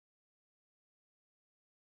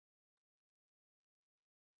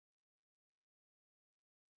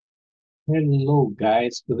Hello,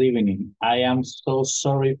 guys. Good evening. I am so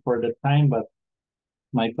sorry for the time, but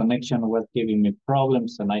my connection was giving me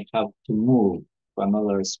problems and I have to move to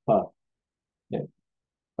another spot. Eh,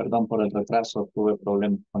 Perdón por el retraso, tuve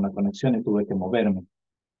problemas con la conexión y tuve que moverme.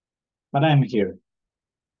 But I'm here.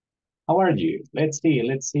 How are you? Let's see,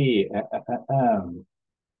 let's see.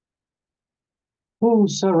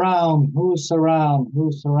 Who's around? Who's around?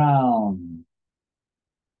 Who's around?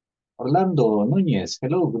 Orlando Núñez.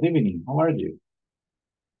 Hello, good evening. How are you?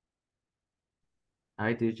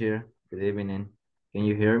 Hi, teacher. Good evening. Can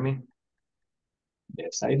you hear me?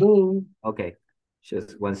 Yes, I do. Okay,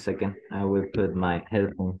 just 1 second. I will put my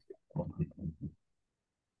headphones.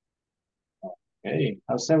 Hey,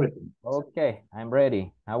 how's everything? Okay, I'm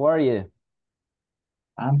ready. How are you?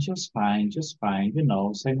 I'm just fine, just fine. You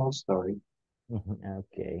know, same old story.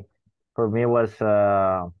 Okay. For me, it was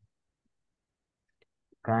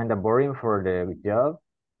kind of boring for the job,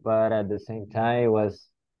 but at the same time, it was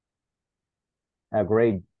a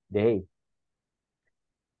great day.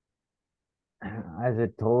 As I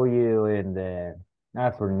told you in the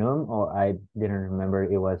afternoon, or I didn't remember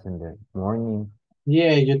it was in the morning.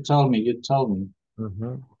 Yeah, you told me, you told me.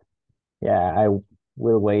 Mm-hmm. Yeah, I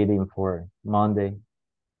will waiting for Monday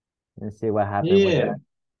and see what happened with Yeah, that.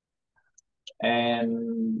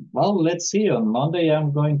 and well, let's see. On Monday,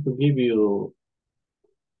 I'm going to give you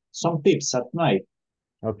some tips at night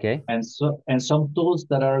Okay. and some tools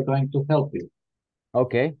that are going to help you.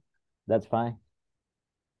 Okay, that's fine.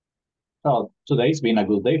 So today's been a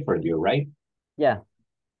good day for you, right? Yeah,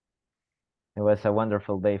 it was a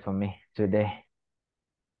wonderful day for me today.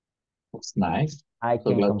 It's nice. I So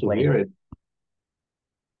can't glad to complain. hear it.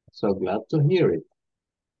 So glad to hear it.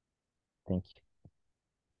 Thank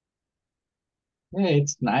you. Yeah,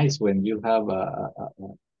 it's nice when you have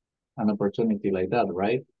an opportunity like that,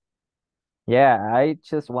 right? Yeah, I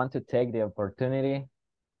just want to take the opportunity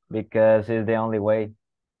because it's the only way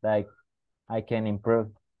that I can improve.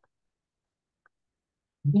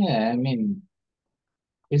 Yeah, I mean,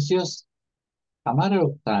 it's just a matter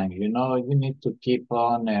of time, you know, you need to keep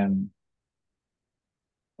on and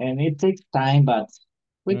it takes time, but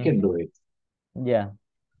we can Hmm. do it. Yeah,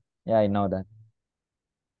 yeah, I know that.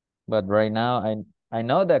 But right now, I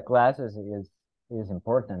know that classes is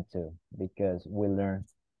important too because we learn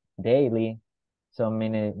daily so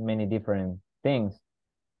many different things.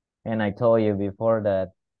 And I told you before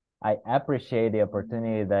that I appreciate the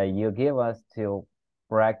opportunity that you give us to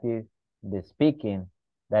practice the speaking.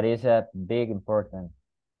 That is a big important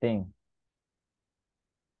thing.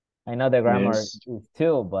 I know the grammar Yes. is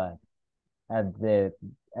too, but at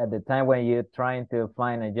the time when you're trying to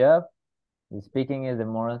find a job, the speaking is the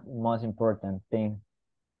most important thing.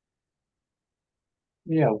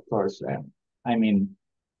 Yeah, of course. I mean,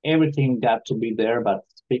 everything got to be there, but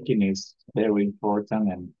speaking is very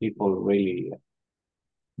important and people really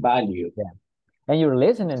value. Yeah. And you're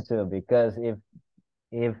listening to because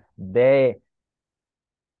if they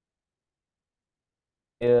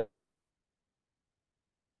will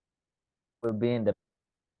be in the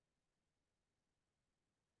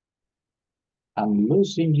I'm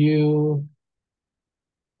losing you.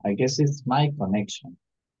 I guess it's my connection.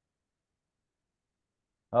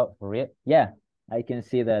 oh for real? Yeah, I can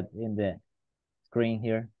see that in the screen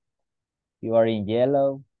here. You are in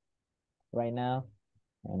yellow right now,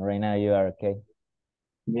 and right now you are okay.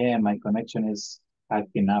 Yeah, my connection is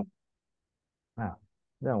acting up. Oh,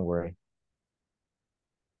 don't worry.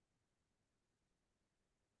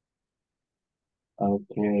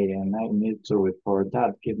 Okay, and I need to report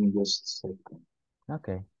that. Give me just a second.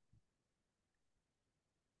 Okay.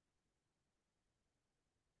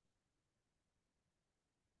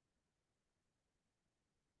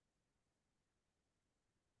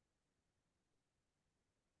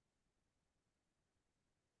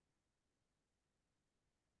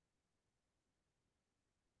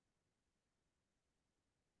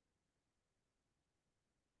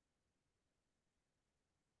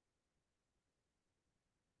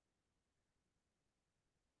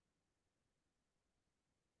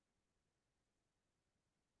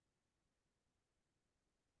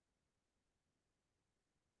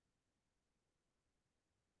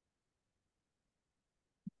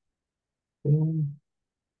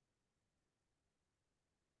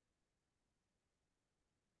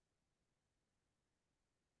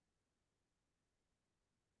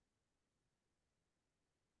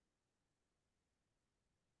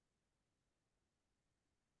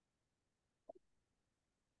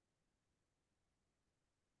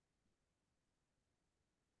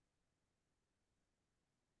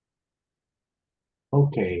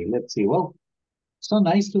 Okay, let's see. Well, so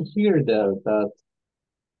nice to hear that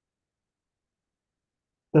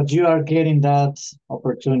that you are getting that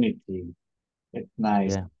opportunity. It's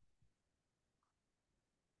nice. Yeah.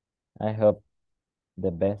 I hope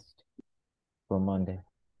the best for Monday.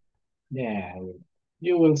 Yeah,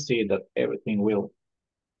 you will see that everything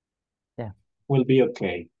Yeah. will be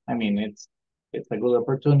okay. I mean, it's a good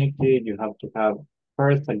opportunity. You have to have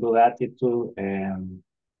first a good attitude and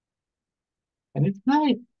it's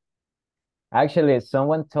nice. Actually,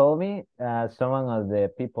 someone told me, someone of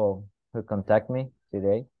the people who contact me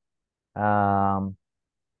today, um,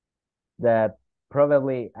 that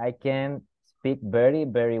probably I can speak very,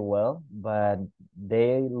 very well, but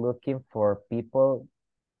they looking for people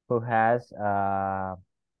who has a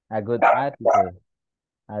good attitude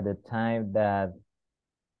at the time that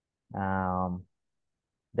um,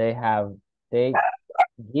 they have they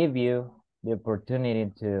give you the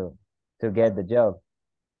opportunity to get the job.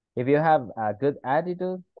 If you have a good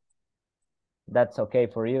attitude, that's okay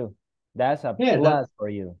for you. That's a Yeah, plus for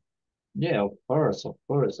you. yeah, of course, of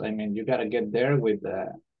course. I mean, you gotta get there with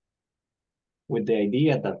the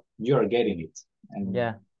idea that you're getting it. And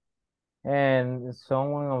Yeah. And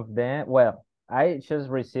someone of them, well, I just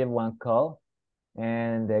received one call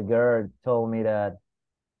and the girl told me that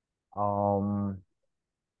um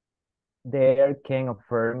they can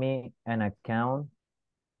offer me an account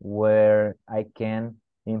where I can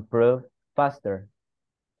improve faster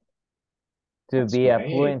to that's be a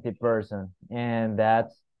great. fluent person, and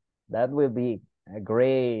that will be a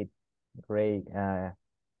great I don't know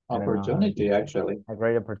how Opportunity, actually. a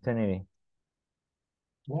great opportunity.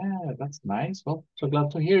 Yeah, that's nice. Well, so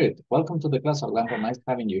glad to hear it. Welcome to the class, Orlando. Nice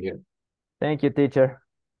having you here. Thank you, teacher.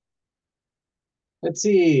 Let's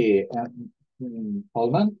see.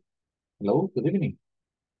 Holman, hello, good evening.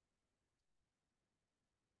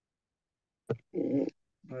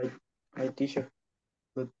 Hi, hi, teacher.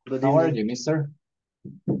 Good How are evening. you, mister?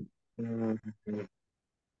 Mm,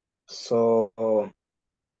 So,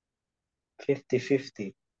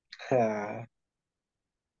 50-50.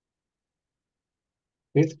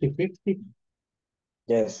 50-50?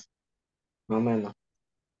 Yes, más o menos.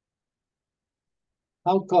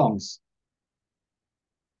 How comes?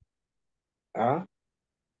 Ah,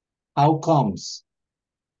 How comes?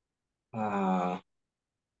 ah,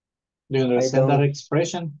 Do you I understand that don't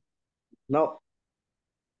expression? know.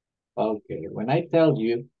 Okay, when I tell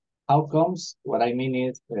you how comes, what I mean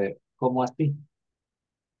is, ¿cómo así?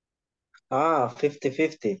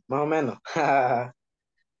 50-50, más o menos.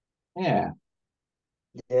 Yeah,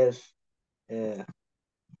 Yes, uh,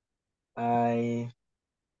 I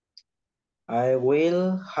I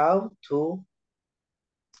will have to.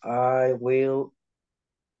 I will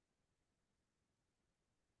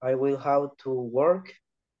I will have to work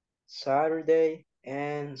Saturday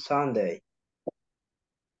and Sunday.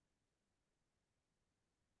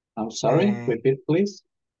 I'm sorry, And repeat please.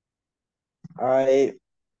 I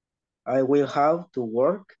I will have to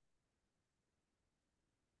work.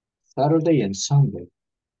 Saturday and Sunday.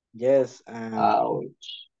 Yes, and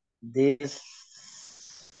Ouch. this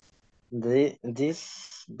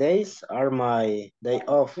these days are my day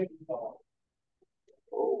off,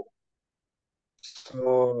 Oh,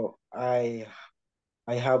 so I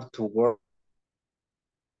have to work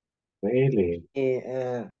really?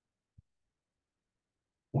 I-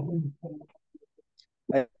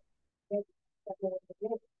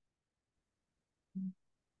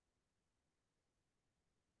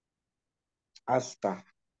 hasta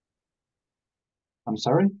I'm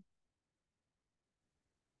sorry?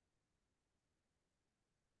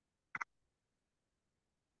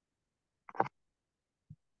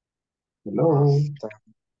 Hello? hasta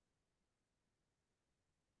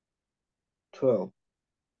 12.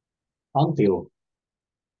 Until.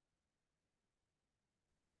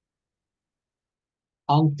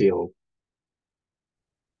 Until.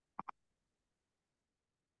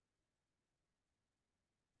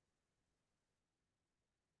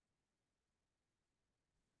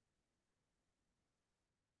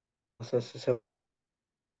 No sé si se-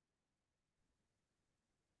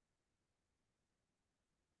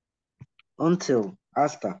 Until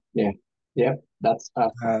hasta Yeah. Yep. That's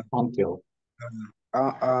after. uh, Until.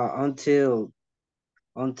 until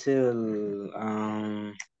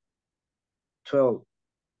 12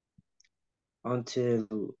 until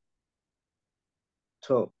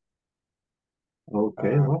 12.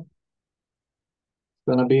 Okay. Uh, Well, it's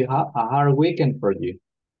gonna be a hard weekend for you.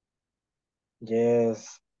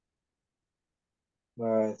 yes,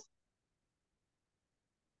 but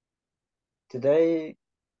today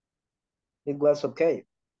it was okay,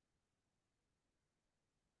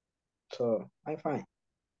 so I'm fine.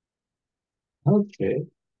 Okay.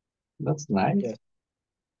 That's nice. Yes.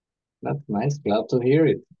 That's nice. Glad to hear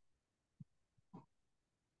it.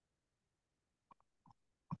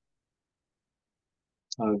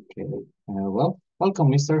 Okay. Well, welcome,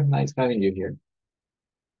 mister. Nice having you here.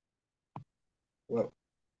 Well,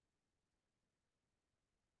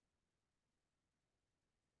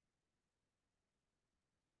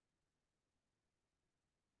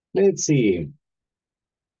 Let's see.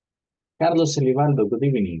 Carlos Elivaldo, good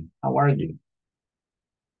evening. How are you?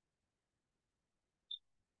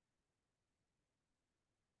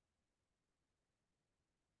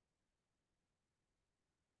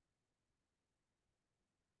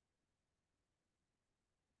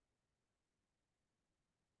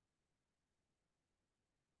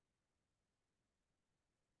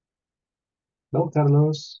 Hello,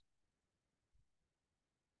 Carlos.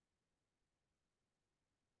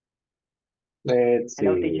 Let's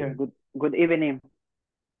Hello, see. teacher. Good evening.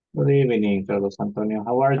 Good evening, Carlos Antonio.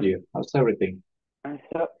 How are you? How's everything?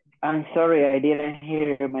 I'm sorry I didn't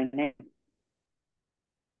hear my name.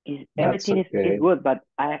 That's Everything okay. is good, but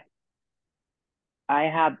I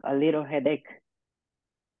have a little headache.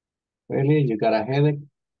 Really? You got a headache?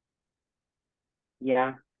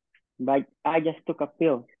 Yeah, but I just took a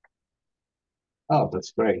pill. Oh,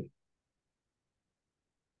 that's great.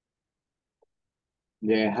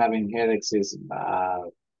 Yeah, having headaches is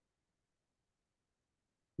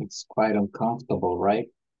it's quite uncomfortable, right?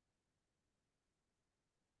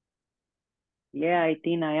 Yeah, I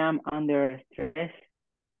think I am under stress.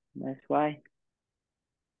 That's why.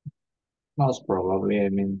 Most probably. I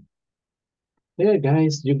mean, yeah,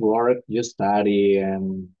 guys, you work, you study,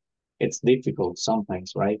 and it's difficult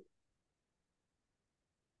sometimes, right?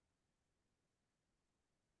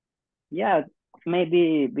 Yeah,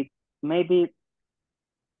 maybe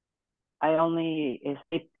I only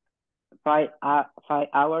sleep 5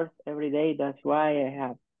 hours every day. That's why I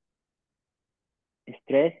have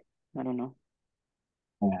stress. I don't know.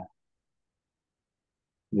 Yeah,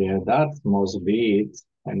 yeah, that must be it.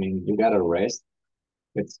 I mean, you gotta rest.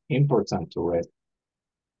 It's important to rest.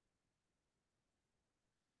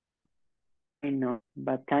 I know,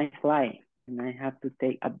 but time flies, and I have to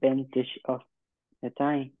take advantage of the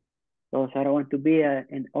time. Because I don't want to be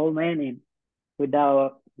an old man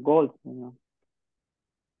without goals, you know.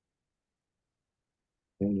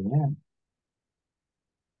 Yeah.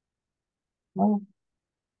 Well,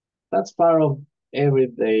 that's part of every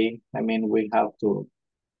day. I mean, we have to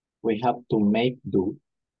make do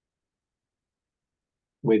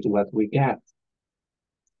with what we got.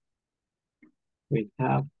 We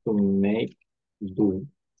have to make do.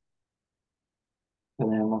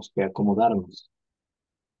 Tenemos que acomodarnos.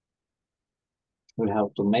 We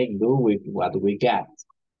have to make do with what we got.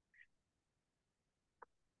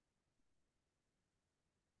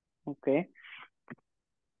 Okay.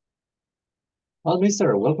 Well,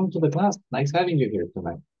 mister, welcome to the class. Nice having you here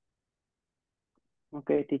tonight.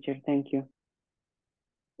 Okay, teacher. Thank you.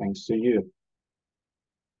 Thanks to you.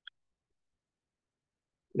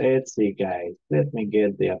 Let's see, guys. Let me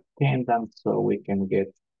get the attendance so we can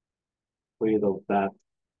get rid of that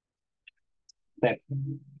step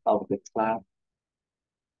of the class.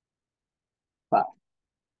 But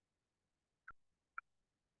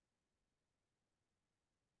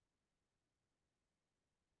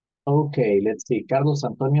okay, let's see. Carlos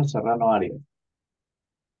Antonio Serrano Arias.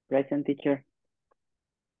 Present, teacher.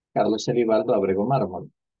 Carlos Elivaldo Abrego Mármol.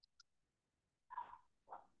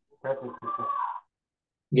 Present, teacher.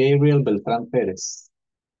 Gabriel Beltrán Pérez.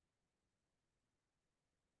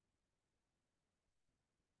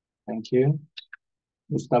 Thank you.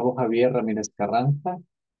 Gustavo Javier Ramírez Carranza.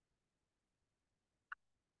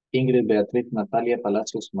 Ingrid Beatriz Natalia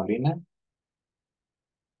Palacios Molina.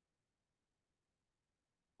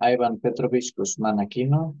 Ivan Petrovich Guzmán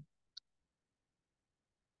Aquino.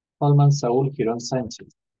 Holman Saúl Girón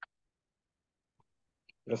Sánchez.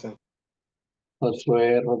 present.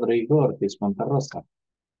 Josué Rodrigo Ortiz Monterrosa.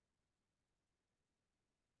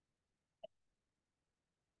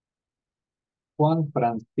 Juan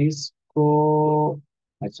Francisco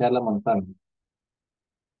Ayala Montano.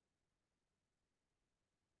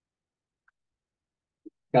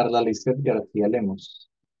 Carla Lisset García Lemos.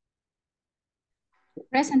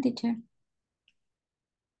 Present, teacher.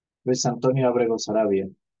 Luis Antonio Abrego Sarabia.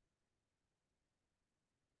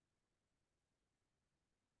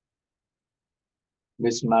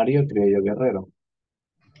 Luis Mario Criollo Guerrero.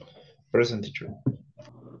 Present, teacher.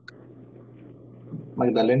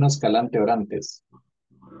 Magdalena Escalante Orantes.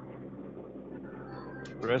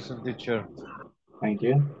 Present, teacher. Thank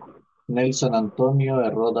you. Nelson Antonio de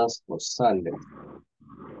Rodas Rosales.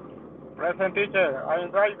 Present, teacher.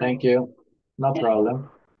 I'm driving. Thank you. No problem.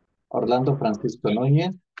 Orlando Francisco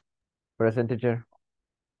Núñez. Present, teacher.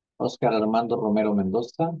 Oscar Armando Romero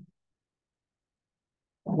Mendoza.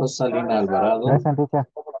 Rosalina Alvarado. Present, teacher.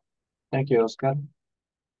 Thank you, Oscar.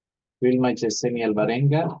 Vilma Yesenia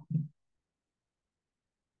Alvarenga.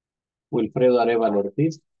 Wilfredo Arevalo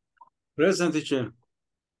Ortiz. Present, teacher.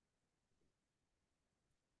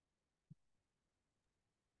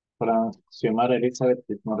 Xiomara Elizabeth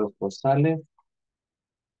Cisneros Rosales.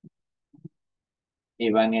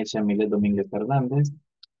 Ivania Chamilet Domínguez Fernández.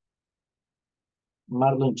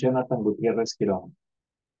 Marlon Jonathan Gutiérrez Girón.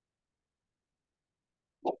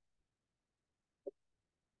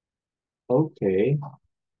 Okay.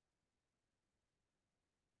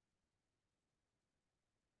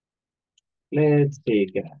 Let's see,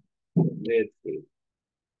 guys. Let's see.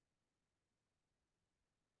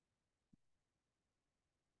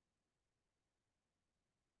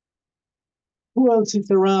 Who else is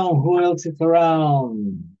around? Who else is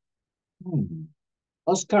around?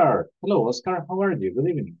 Oscar. Hello, Oscar. How are you? Good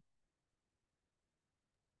evening.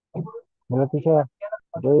 Hello, teacher.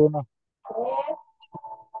 Good evening.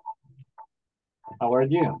 How are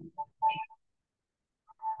you?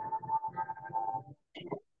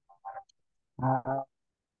 I'm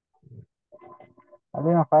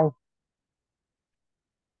doing fine.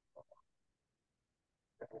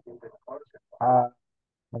 A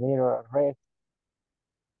little rest,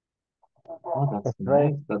 Oh, that's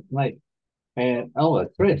stress. nice. That's nice. Oh,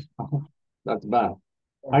 that's great. That's bad.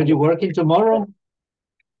 Are you working tomorrow?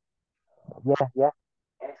 Yeah.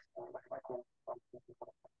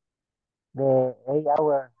 The 8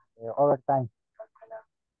 hour overtime.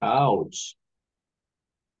 Ouch.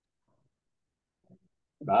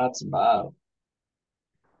 That's bad.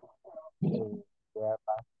 Yeah.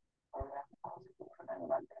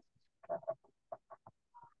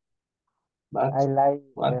 That's I like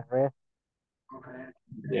what? the rest.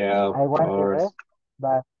 Yeah, of I want the course. rest,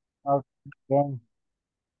 but not again.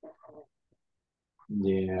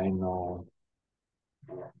 Yeah, I know.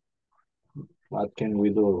 What can we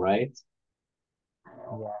do, right?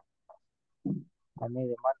 Yeah. I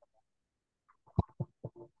need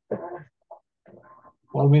the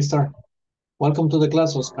Well, mister, welcome to the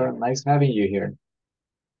class, Oscar. Nice having you here.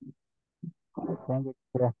 money. Thank you,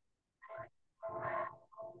 teacher.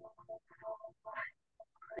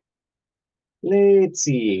 Let's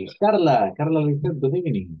see. Carla. Carla, good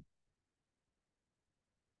evening.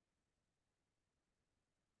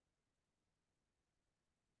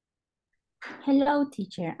 Hello,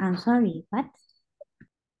 teacher. I'm sorry, what?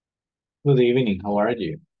 Good evening. How are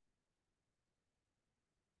you?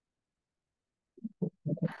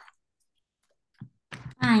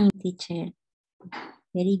 Fine, teacher.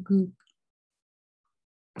 Very good.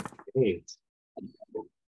 Great.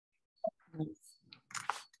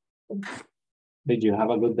 Did you have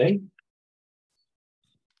a good day?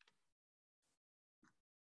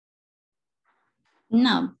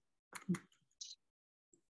 No.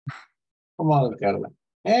 Come on, Carla.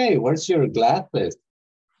 Hey, where's your glasses?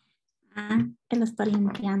 Te lo estoy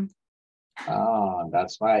limpiando. Oh,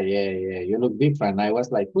 that's why. Yeah. You look different. I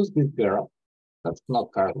was like, who's this girl? That's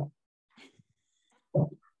not Carla.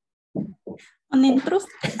 Nuestros.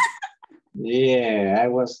 Yeah, I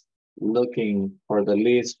was looking for the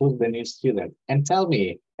list. Who's the new student? And tell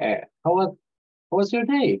me, how was your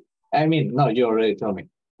day? I mean, no, you already told me.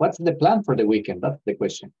 What's the plan for the weekend? That's the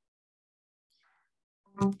question.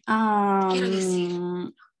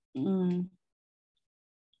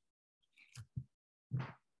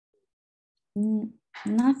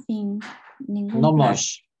 Nothing. No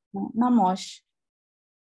much. No much.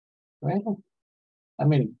 Well, I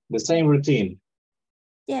mean, the same routine.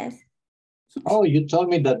 Yes. Oh, you told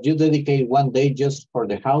me that you dedicate one day just for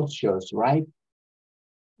the house chores, right?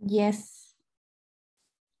 Yes.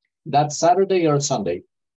 That's Saturday or Sunday?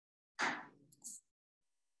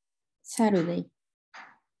 Saturday.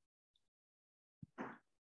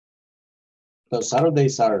 So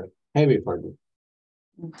Saturdays are heavy for you.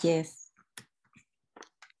 Yes.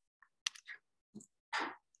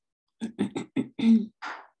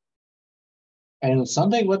 And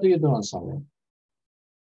Sunday, what do you do on Sunday?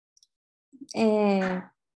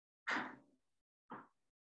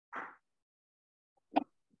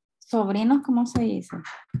 Sobrinos, ¿cómo se dice?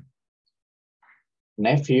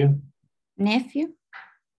 Nephew. Nephew.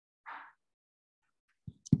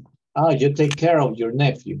 Oh, you take care of your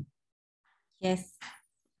nephew. Yes.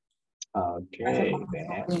 Okay,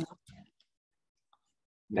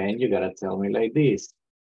 then you gotta tell me like this.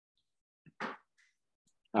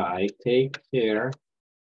 I take care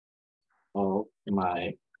of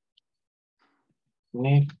my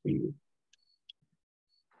nephew.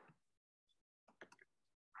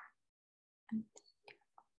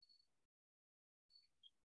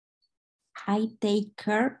 I take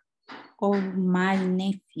care of my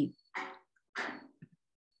nephew.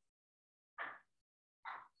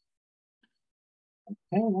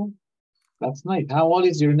 Okay, that's nice. How old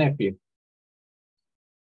is your nephew?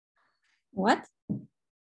 What?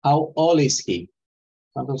 How old is he?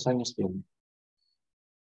 ¿Cuántos años tiene?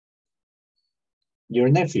 Your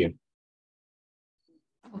nephew.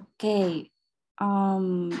 Okay.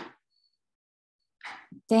 10.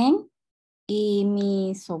 Y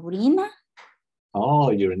mi sobrina.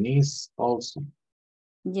 Oh, your niece also.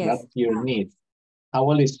 Yes. That's your niece. How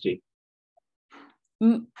old is she?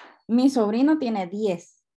 Mi sobrino tiene 10.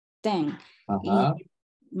 10. Uh-huh. Y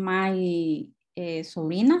my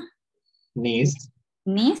sobrina. Niece.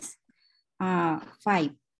 Niece.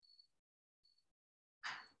 5.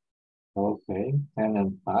 Okay, 10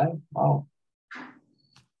 and 5. Wow.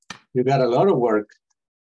 You got a lot of work.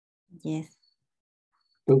 Yes.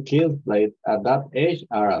 2 kids like at that age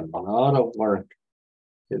are a lot of work.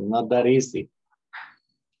 It's not that easy.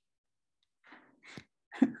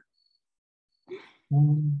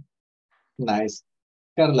 Nice.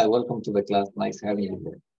 Carla, welcome to the class. Nice having you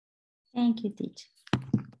here. Thank you, teacher.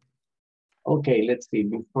 Okay, let's see.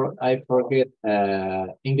 Before I forget,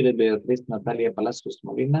 Ingrid Beatriz Natalia Palacios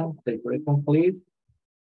Molina, take present, please.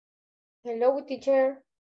 Hello, teacher.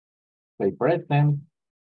 Take present.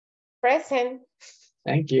 Present.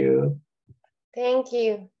 Thank you. Thank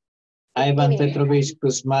you. Ivan evening. Petrovich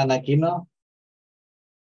Guzman Aquino.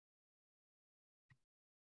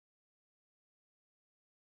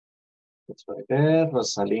 That's right there.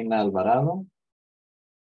 Rosalina Alvarado.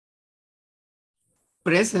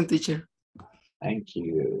 Present, teacher. Thank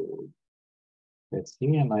you. Let's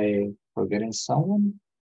see, am I forgetting someone?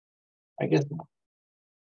 I guess not.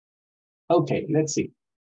 Okay, let's see.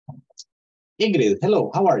 Ingrid, hello,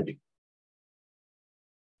 how are you?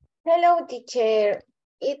 Hello, teacher.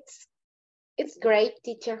 It's great,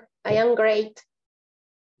 teacher. I am great.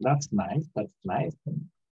 That's nice, that's nice.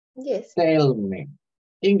 Yes. Tell me,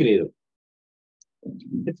 Ingrid,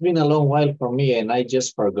 it's been a long while for me and I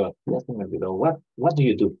just forgot. What do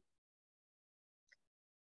you do?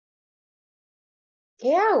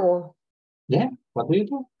 ¿Qué hago? Yeah, what do you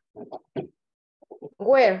do?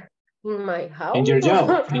 Where? In my house? In your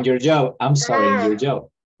job, I'm sorry, in your job.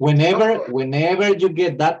 Whenever you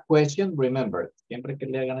get that question, remember, siempre que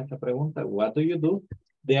le hagan esta pregunta, what do you do?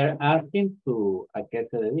 They're asking to a qué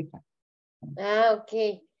se dedica.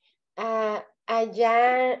 Okay. I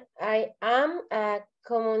am a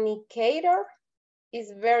communicator.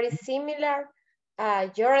 It's very similar. A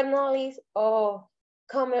journalist or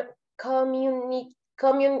community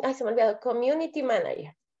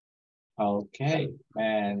manager. Okay,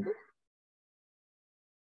 and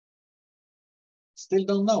still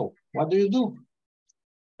don't know. What do you do?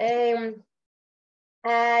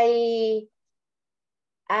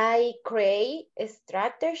 I create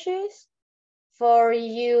strategies for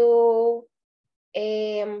you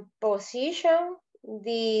position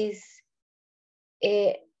this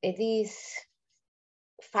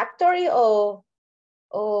factory or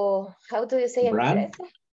how do you say brand?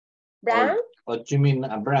 Empresa? Brand? What do you mean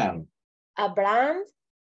a brand? A brand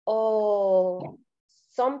or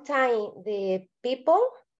sometimes the people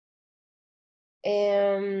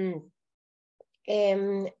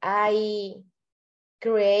I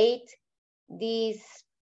create this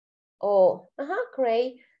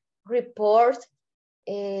create report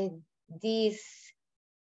this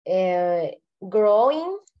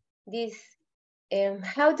growing this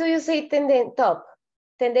how do you say tendencia top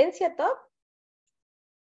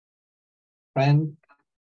trend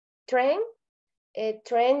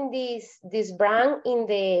this brand in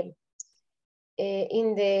the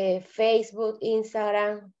Facebook,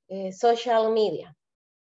 Instagram, social media.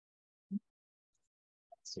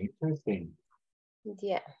 That's interesting.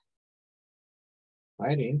 Yeah.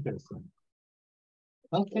 Very interesting.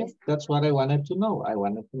 Okay, Yes. That's what I wanted to know. I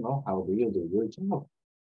wanted to know how do you do your job.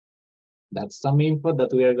 That's some info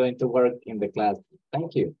that we are going to work in the class.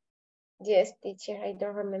 Thank you. Yes, teacher, I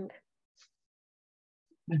don't remember.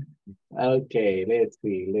 Okay, let's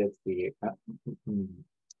see.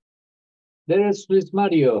 There's Luis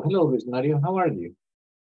Mario. Hello, Luis Mario. How are you?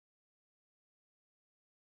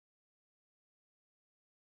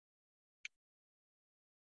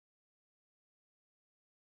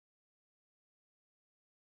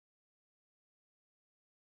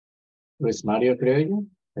 Luis Mario, creo yo.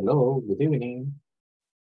 Hello, good evening.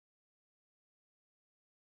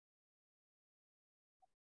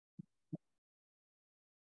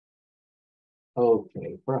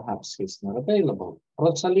 Okay, perhaps he's not available.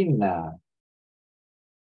 Rosalina.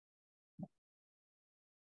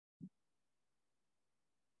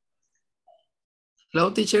 Hello,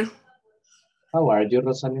 teacher. How are you,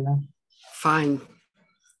 Rosalina? Fine.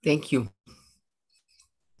 Thank you.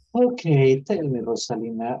 Okay, tell me,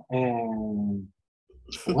 Rosalina,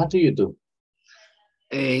 what do you do?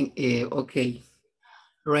 Okay.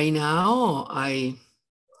 Right now,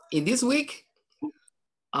 in this week,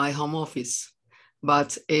 I home office,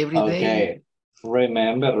 but every day. Okay,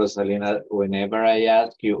 remember, Rosalina, whenever I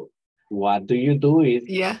ask you, what do you do is,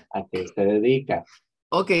 Yeah. ¿a qué se dedica?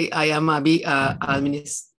 Okay, I am a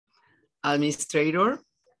administrator.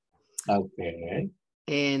 Okay.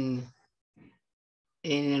 And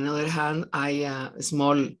in another hand, I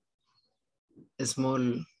small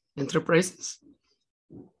enterprises.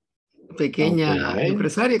 Pequeña Okay.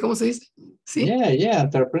 empresaria, ¿cómo se dice? Sí. Yeah,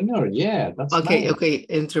 entrepreneur. Yeah, that's Okay, nice. okay,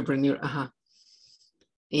 entrepreneur.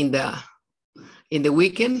 In the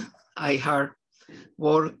weekend, I hard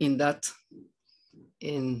work in that.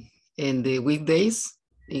 In the weekdays,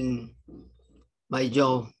 in my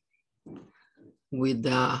job with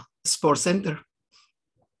the sports center.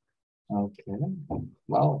 Okay.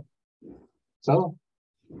 Wow. So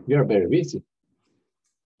you're very busy.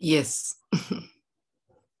 Yes.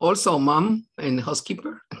 Also, mom and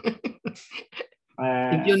housekeeper.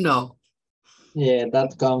 You know. Yeah,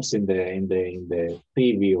 that comes in the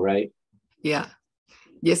TV, right? Yeah.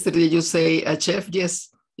 Yesterday you say a chef, yes,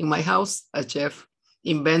 in my house, a chef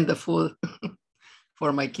invent the food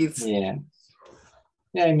for my kids. Yeah.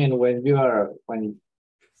 Yeah, I mean, when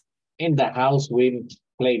in the house, we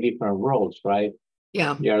play different roles, right?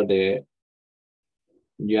 Yeah. You're the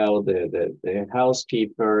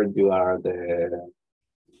housekeeper,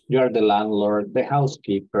 you're the landlord, the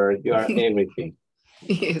housekeeper, you are everything.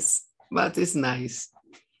 Yes, but it's nice.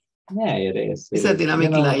 Yeah, it is. It's a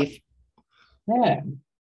dynamic life. Yeah.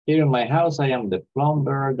 Here in my house, I am the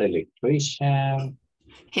plumber, the electrician.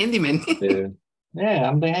 Handyman. Yeah,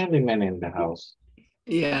 I'm the handyman in the house.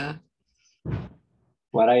 Yeah.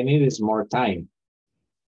 What I need is more time.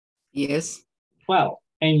 Yes. Well,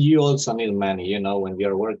 and you also need money, when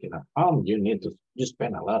you're working at home, you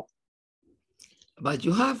spend a lot. But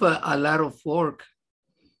you have a lot of work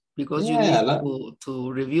because you need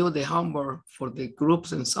to review the homework for the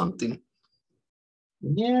groups and something.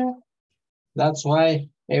 Yeah, that's why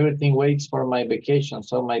everything waits for my vacation.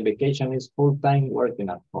 So my vacation is full-time working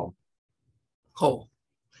at home. Oh,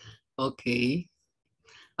 okay.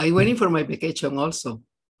 I'm waiting for my vacation also.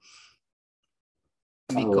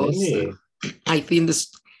 Because really? I think this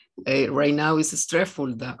right now is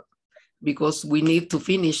stressful because we need to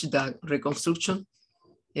finish the reconstruction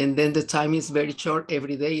and then the time is very short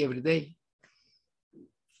every day.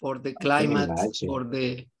 For the climate, for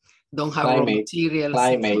the don't have raw materials.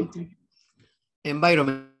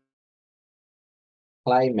 Environment.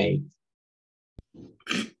 Climate.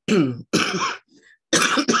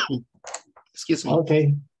 Excuse me.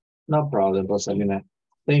 Okay, no problem, Rosalina.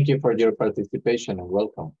 Thank you for your participation and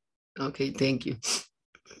welcome. Okay, thank you.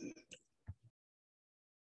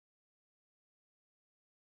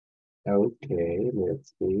 Okay,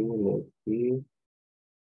 let's see.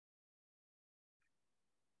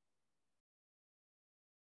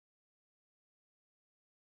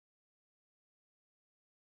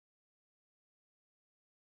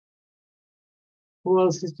 Who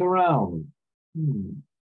else is around?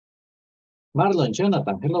 Marlon,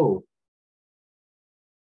 Jonathan, hello.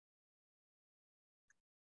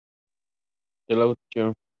 Hello,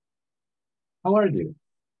 teacher. How are you?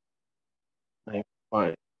 I'm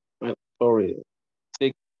fine. I'm sorry,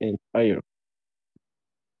 sick and tired.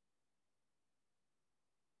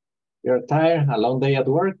 You're tired? A long day at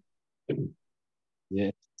work?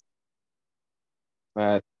 Yes.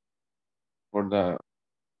 But I'm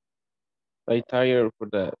tired for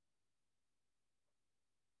the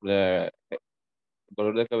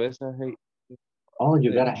dolor de cabeza. Hey. Oh,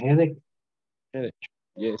 you got a headache? Headache.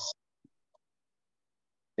 Yes.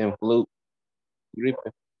 And flu. Gripe.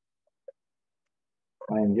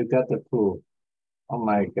 And you got the flu. Oh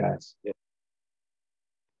my gosh. Yeah.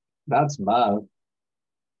 That's bad.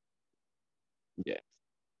 Yes.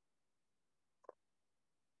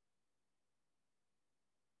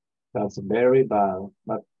 That's very bad.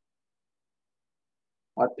 But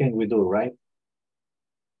what can we do, right?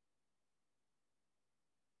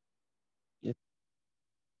 Yes.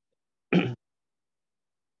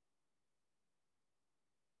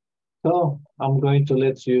 So I'm going to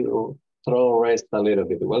let you throw rest a little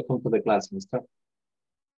bit. Welcome to the class, mister.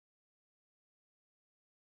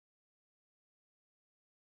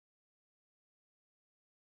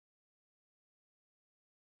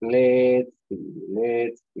 Let's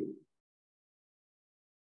see.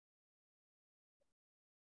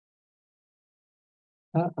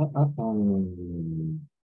 Hey,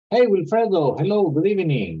 Wilfredo. Hello, good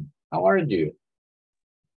evening. How are you?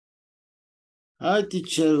 Hi,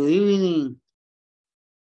 teacher. Good evening.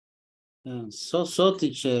 So,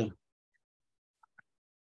 teacher.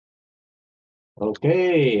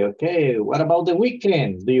 Okay, okay. What about the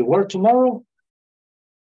weekend? Do you work tomorrow?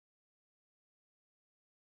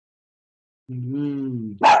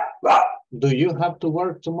 Mm, Do you have to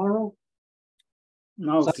work tomorrow?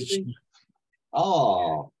 no, Saturday? teacher.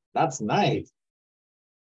 Oh, that's nice.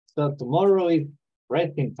 So tomorrow is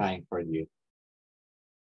resting time for you.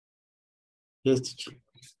 Yes, teacher.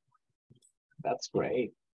 That's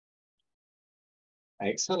great.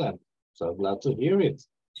 Excellent. So glad to hear it.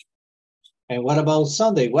 And what about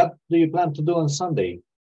Sunday? What do you plan to do on Sunday?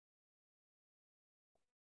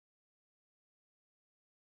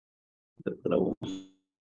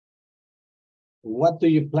 What do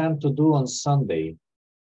you plan to do on Sunday?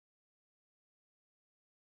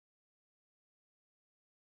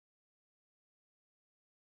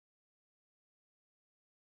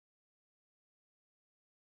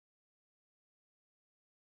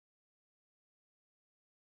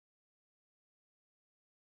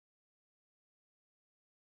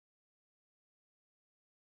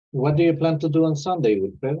 What do you plan to do on Sunday,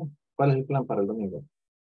 Wilfredo? ¿Cuál es el plan para el domingo?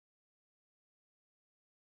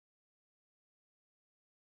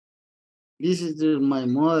 Visit my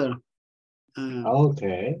mother.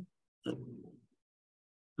 Okay.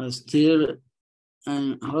 Still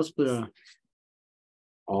in hospital.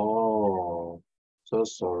 Oh, so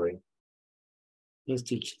sorry. Yes,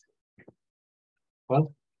 teacher.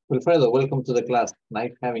 Well, Wilfredo, welcome to the class.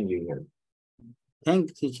 Nice having you here. Thank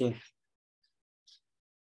you, teacher.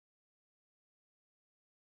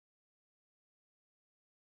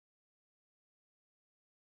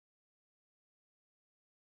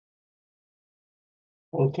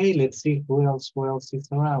 Okay, let's see who else is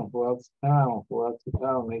around, who else is around, who else is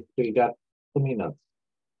around. We still got 2 minutes.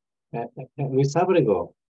 Luis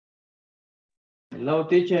Abrego. Hello,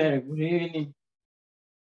 teacher. Good evening.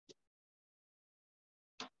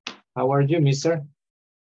 How are you, mister?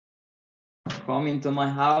 Coming to my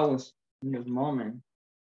house in this moment.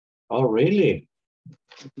 Oh, really?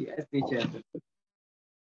 Yes, teacher.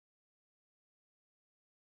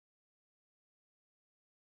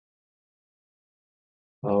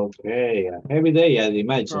 Okay, a heavy day, I'd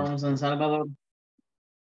imagine. From San Salvador.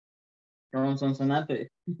 From Sonsonate.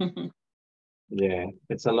 Yeah,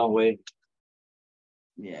 it's a long way.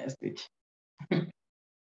 Yes, teacher.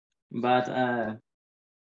 But I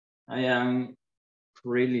am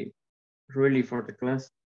really for the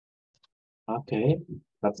class. Okay,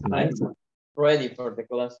 that's nice. I'm ready for the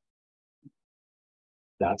class.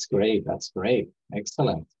 That's great, that's great.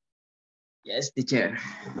 Excellent. Yes, teacher.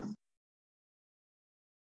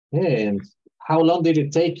 And how long did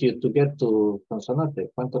it take you to get to Sonsonate?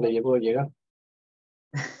 ¿Cuánto le llevó llegar?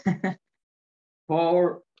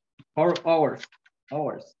 4 hours.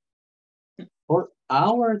 4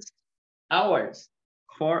 hours? Hours.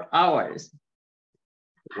 4 hours.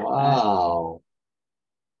 Wow.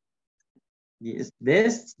 Yes,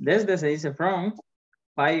 desde se dice from.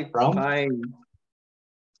 From? 5.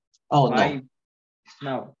 Oh, 5. no.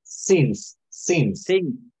 No. Since.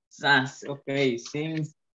 Okay,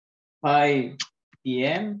 since 5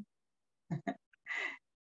 p.m.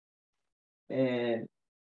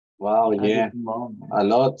 Wow, yeah. A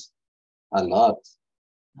lot.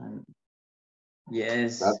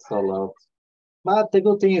 Yes. That's a lot. But the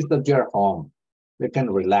good thing is that you're home. You can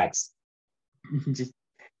relax.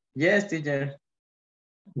 Yes, teacher.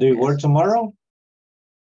 Do you work tomorrow?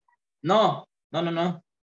 No.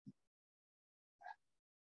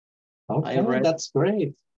 Okay, that's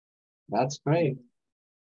great. That's great.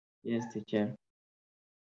 Yes, teacher.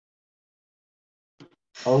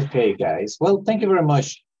 Okay, guys. Well, thank you very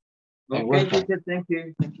much. And Okay, welcome. teacher, thank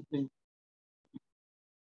you.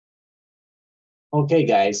 Okay,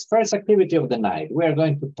 guys. First activity of the night. We are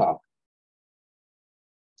going to talk.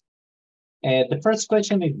 The first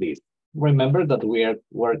question is this. Remember that we are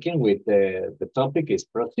working with the topic is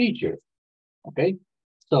procedure. Okay,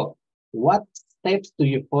 so what steps do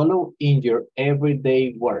you follow in your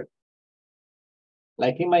everyday work?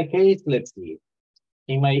 Like in my case, let's see.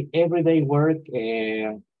 In my everyday work,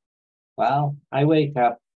 well, I wake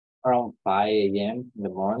up around 5 a.m. in the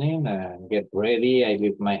morning and get ready. I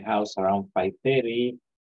leave my house around 5:30.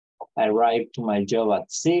 I arrive to my job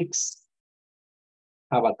at 6.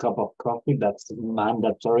 Have a cup of coffee. That's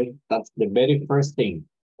mandatory. That's the very first thing.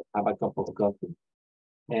 Have a cup of coffee.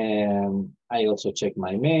 And I also check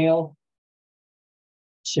my mail,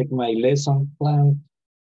 check my lesson plan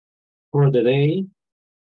for the day.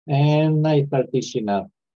 And I start teaching at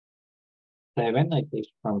 7. I teach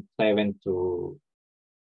from 7 to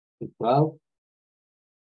 12,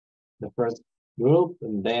 the first group,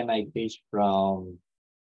 and then I teach from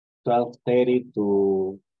 12:30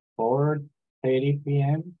 to 4:30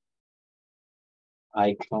 p.m.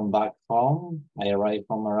 I come back home. I arrive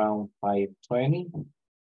home around 5:20,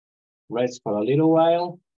 rest for a little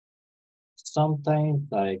while.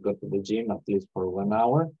 Sometimes I go to the gym at least for 1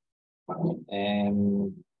 hour,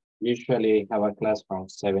 and usually I have a class from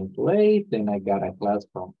 7 to 8. Then I got a class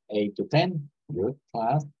from 8 to 10. Good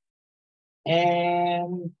class.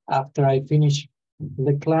 And after I finish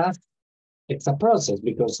the class, it's a process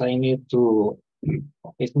because I need to,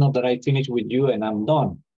 it's not that I finish with you and I'm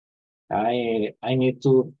done. I need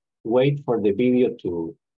to wait for the video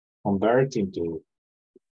to convert into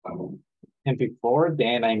MP4,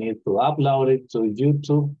 then I need to upload it to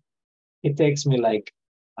YouTube. It takes me like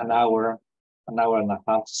an hour and a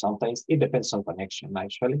half sometimes. It depends on connection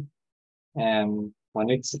actually. And when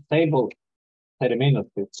it's stable, 30 minutes,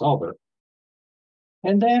 it's over.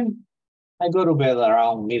 And then I go to bed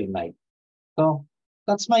around midnight. So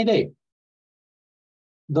that's my day.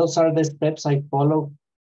 Those are the steps I follow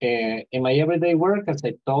in my everyday work. As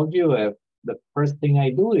I told you, the first thing I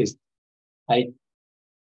do is I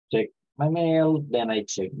check my mail, then I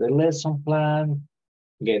check the lesson plan,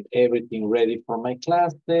 get everything ready for my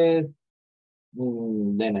classes.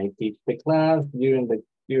 Then I teach the class. During the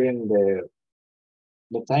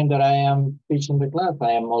time that I am teaching the class,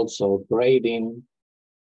 I am also grading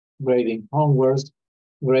homeworks,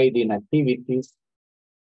 grading activities.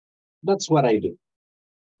 That's what I do.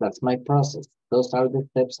 That's my process. Those are the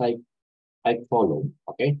steps I follow,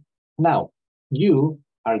 okay? Now, you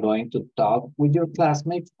are going to talk with your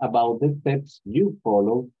classmates about the steps you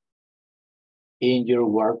follow in your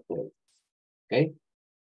workplace, okay?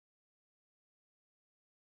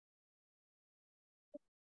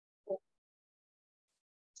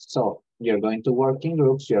 So you're going to work in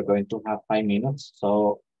groups, you're going to have 5 minutes.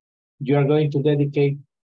 So you're going to dedicate,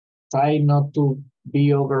 try not to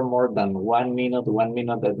be over more than 1 minute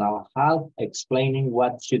and a half explaining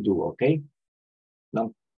what you do, okay?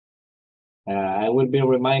 No, I will be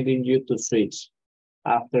reminding you to switch.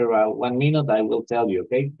 After 1 minute, I will tell you,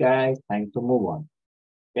 okay, guys, time to move on,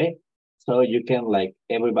 okay? So you can, like,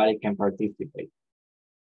 everybody can participate.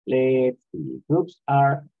 Let's see, groups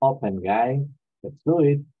are open, guys. Let's do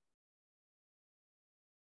it.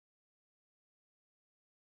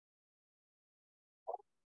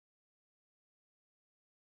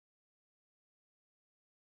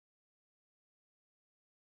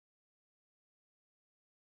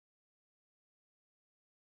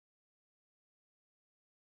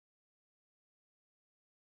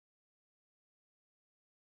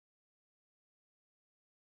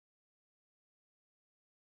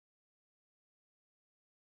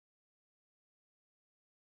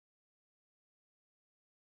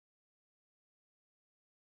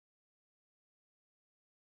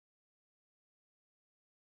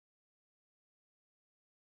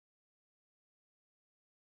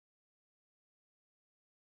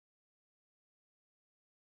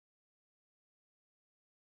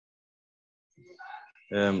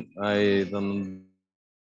 I don't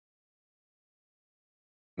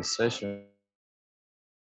session.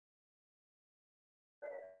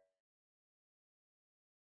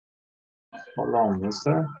 Hold on,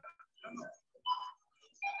 mister.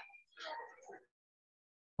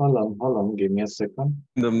 Hold on, give me a second.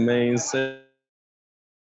 The main session.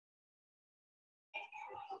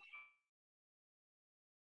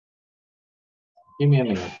 Give me a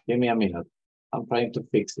minute. I'm trying to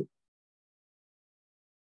fix it.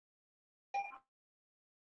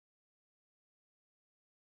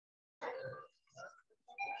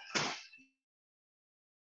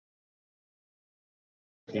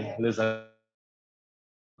 Okay, let's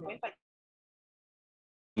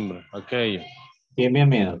okay. Give me a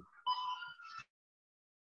minute.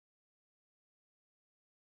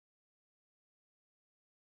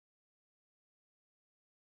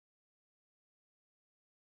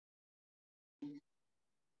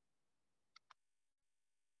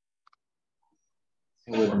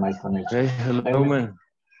 With my connection. Okay, hello, man.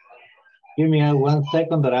 Give me 1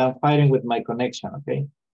 second that I'm fighting with my connection, okay?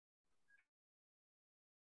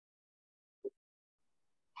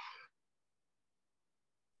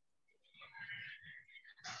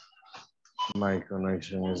 My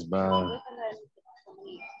connection is bad.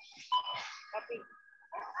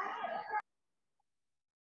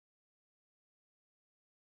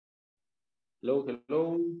 Hello,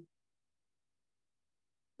 hello.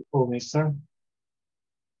 Oh, mister.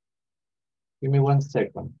 Give me 1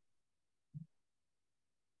 second.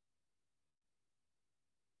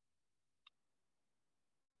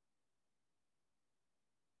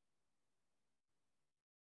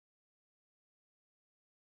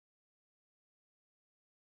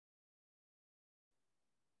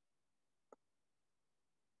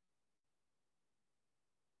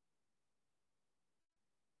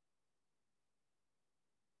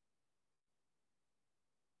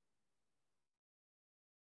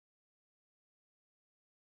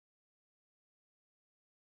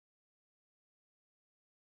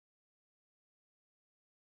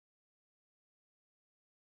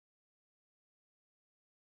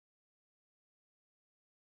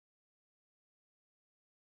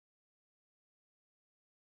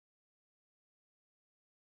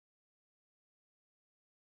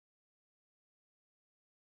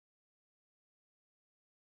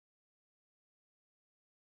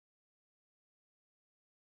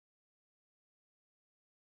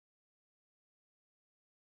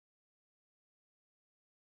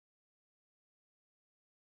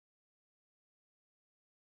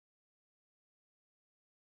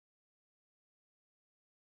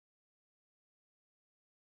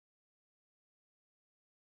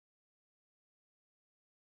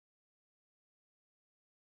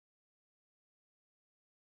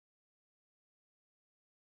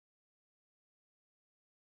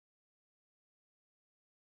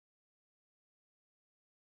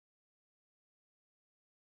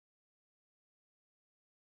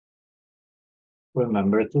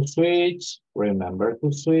 Remember to switch. Remember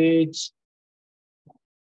to switch.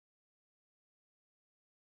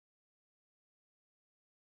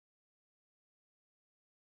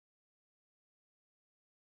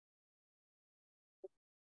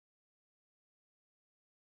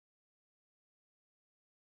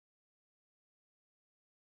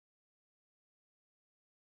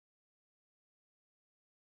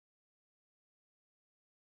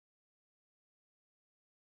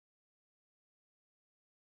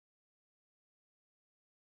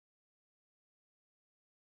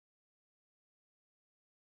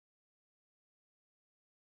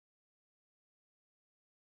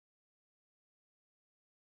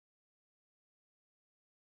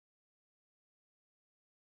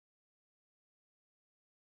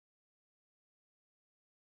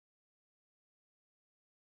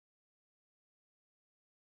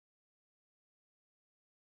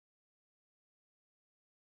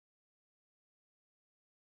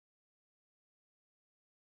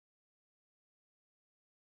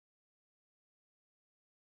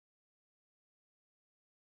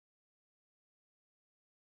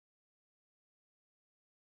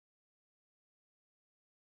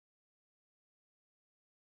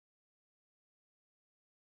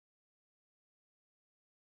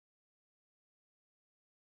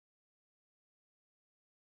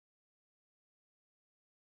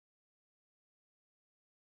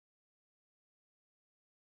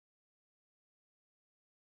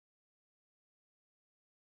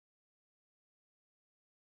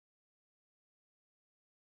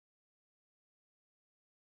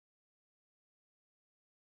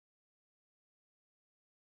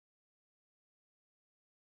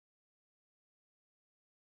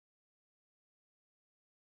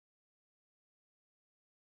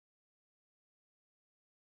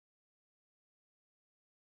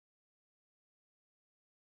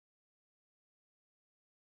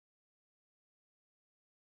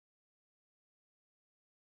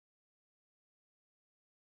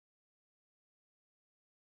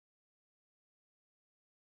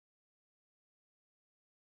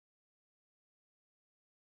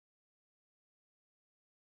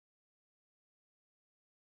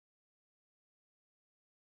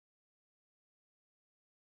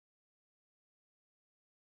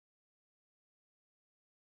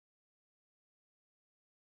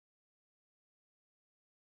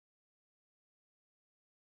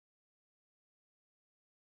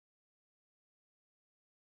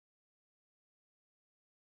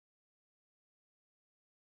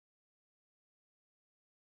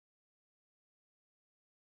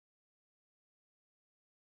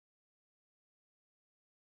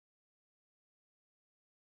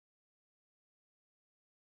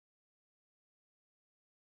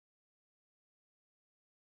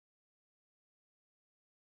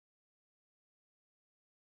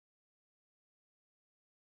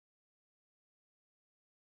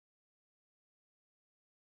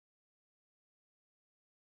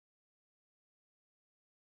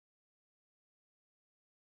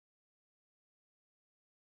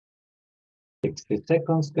 Sixty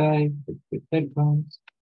seconds, guys. 60 seconds.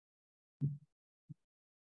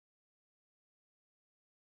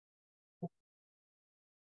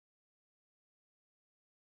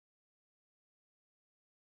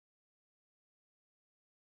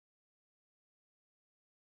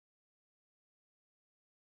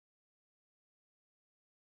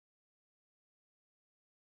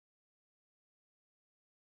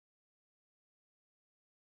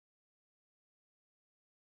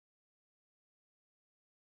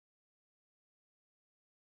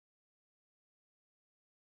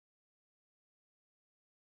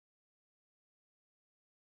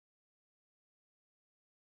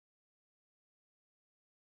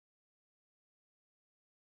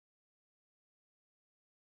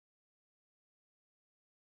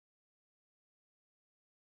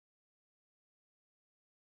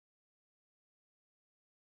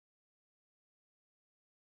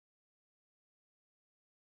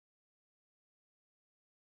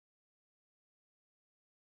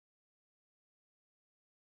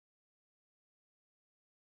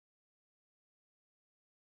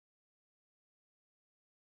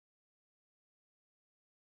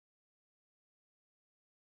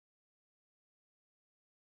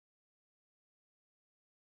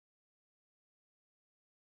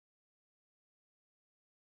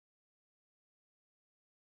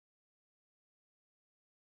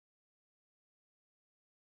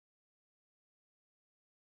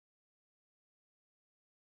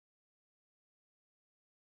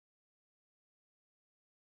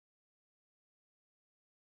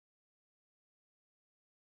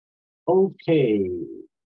 Okay.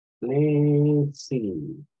 Let's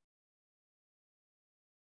see.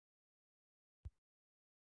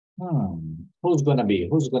 Who's gonna be?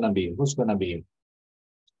 Who's gonna be? Who's gonna be?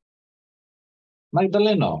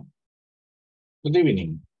 Magdaleno. Good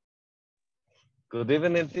evening. Good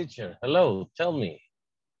evening, teacher. Hello, tell me.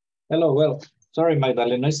 Hello. Well, sorry,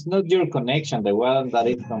 Magdaleno. It's not your connection, the one that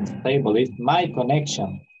is unstable. It's my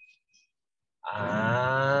connection.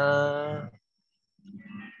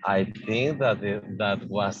 I think that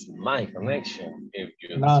was my connection. If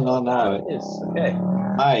you No. that, it's okay.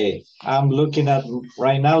 I'm looking at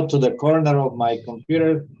right now to the corner of my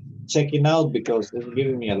computer, checking out because it's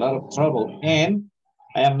giving me a lot of trouble. And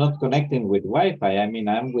I am not connecting with Wi-Fi. I mean,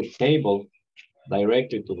 I'm with cable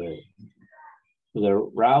directly to the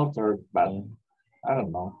router, but I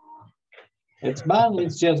don't know. It's bad.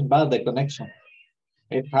 It's just bad, the connection.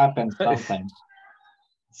 It happens sometimes.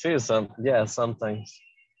 See, sometimes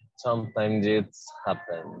it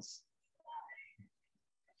happens.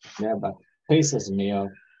 Yeah, but pisses me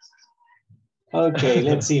off. Okay,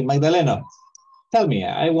 let's see. Magdalena, tell me,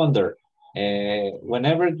 I wonder,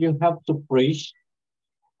 whenever you have to preach,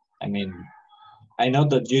 I mean, I know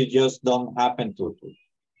that you just don't happen to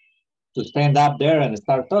stand up there and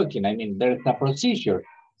start talking. I mean, there's a procedure.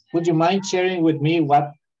 Would you mind sharing with me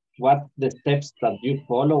what the steps that you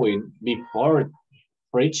follow in before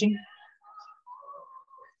preaching?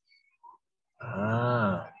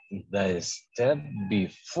 The step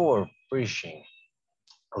before preaching.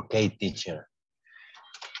 Okay, teacher.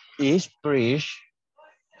 Each preach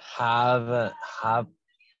I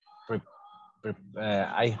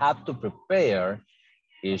have to prepare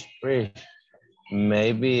each preach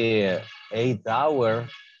maybe 8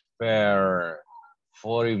 hours per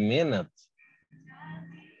 40 minutes.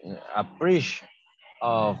 A preach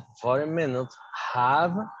of 40 minutes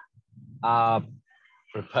have a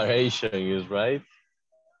preparation, is right?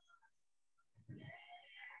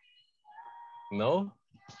 No?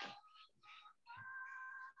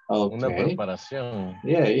 Okay. Una preparación.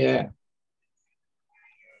 Yeah.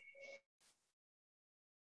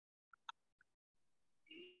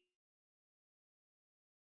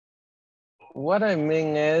 What I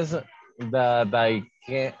mean is that I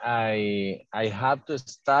have to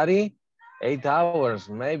study 8 hours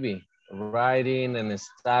maybe, writing and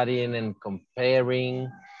studying and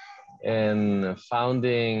comparing and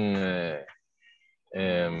finding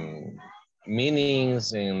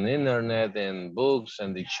meanings in internet and books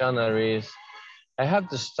and dictionaries. I have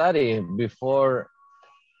to study before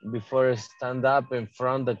I stand up in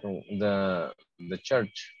front of the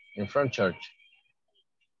church, in front church.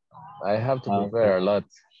 I have to prepare a lot.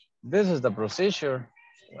 This is the procedure.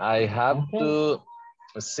 I have to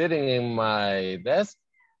sitting in my desk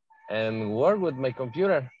and work with my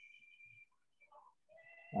computer.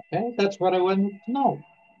 Okay, that's what I wanted to know.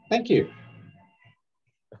 Thank you.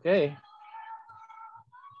 Okay.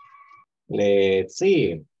 Let's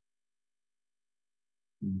see.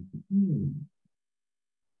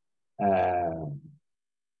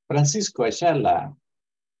 Francisco Ayala.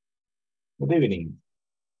 Good evening.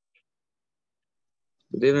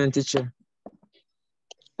 Good evening, teacher.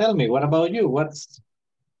 Tell me, what about you?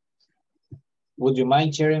 Would you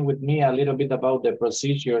mind sharing with me a little bit about the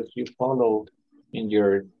procedures you follow in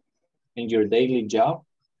your daily job?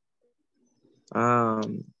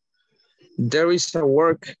 There is a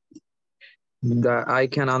work that I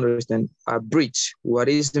can understand. A bridge. What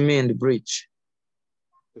is the mean, the bridge?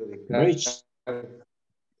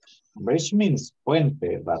 Bridge means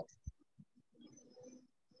puente, but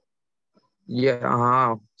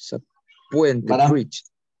yeah, it's a puente, bridge.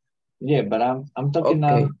 Yeah, but I'm talking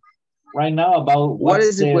right now about what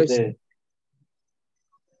is the question?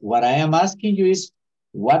 What I am asking you is,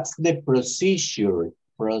 what's the procedure?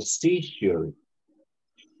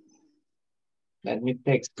 Let me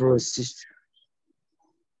text. Procedure.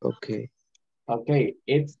 Okay. Okay,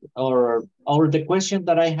 it's or the question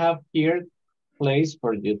that I have here plays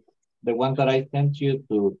for you, the one that I sent you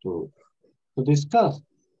to discuss.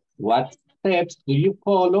 What steps do you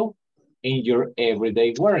follow in your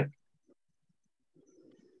everyday work?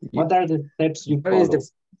 What are the steps you follow? What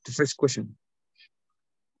is the first question?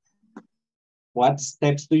 What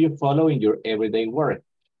steps do you follow in your everyday work?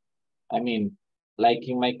 I mean, like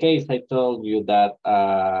in my case, I told you that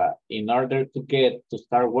in order to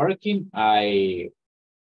start working, I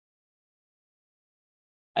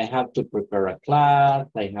have to prepare a class,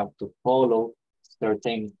 I have to follow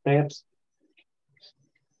certain steps.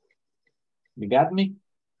 You got me?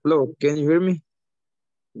 Hello, can you hear me?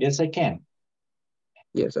 Yes, I can.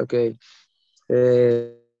 Yes, okay.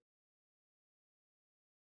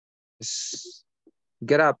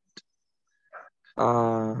 Get up.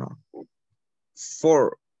 4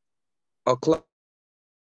 o'clock.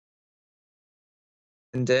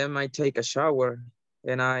 And then I take a shower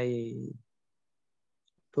and I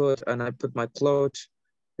put my clothes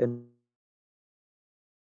and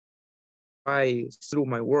I through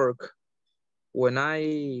my work. When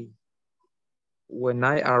I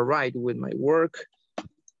arrive with my work,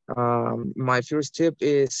 my first tip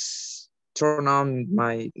is turn on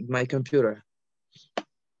my computer.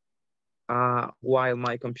 While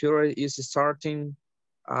my computer is starting,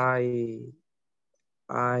 I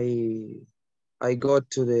go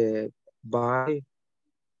to the buy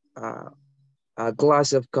a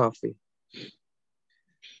glass of coffee.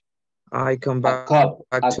 I come back to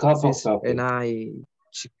office and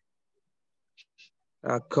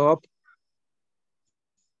a cup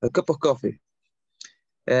of coffee.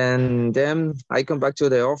 And then I come back to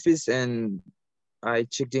the office and I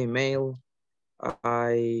check the email.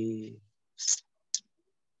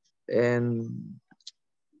 And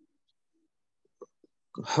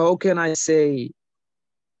how can I say,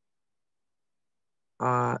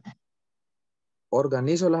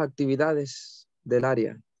 organizo las actividades del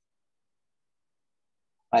área.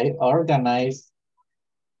 I organize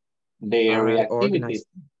the area activities.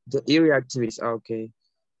 The area activities, okay.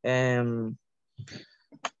 And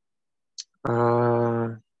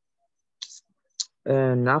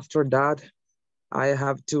after that, I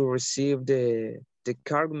have to receive the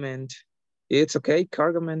cargament. It's okay,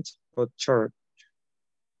 cargament or chart.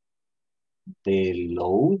 The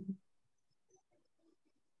load?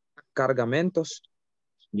 Cargamentos.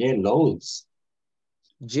 Yeah, loads.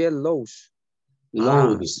 Yeah, loads.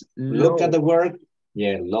 Loads. Look at the word.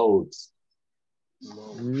 Yeah, loads.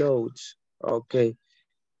 Loads. Okay.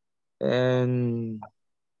 And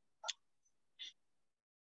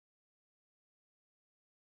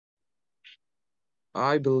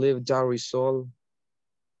I believe that is all.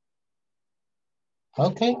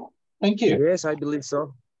 Okay, thank you. Yes, I believe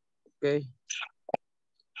so. Okay.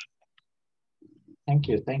 Thank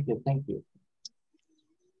you, thank you, thank you.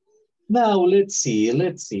 Now, let's see,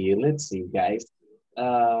 guys.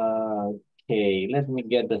 Okay, let me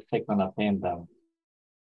get the second appendum,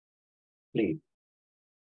 please.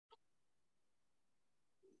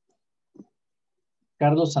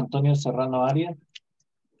 Carlos Antonio Serrano Arias.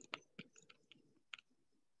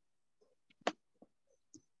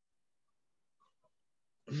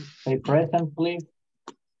 Say present, please.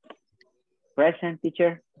 Present,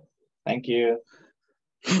 teacher. Thank you.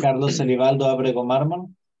 Carlos Elivaldo Abrego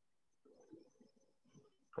Marmon.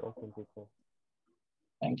 Present, teacher.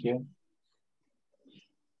 Thank you.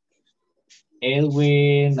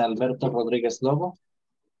 Edwin Alberto Rodríguez Lobo.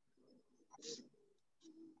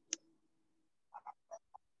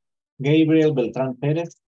 Gabriel Beltrán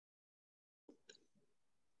Pérez.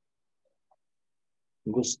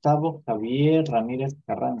 Gustavo Javier Ramírez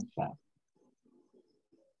Carranza.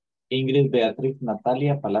 Ingrid Beatriz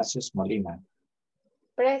Natalia Palacios Molina.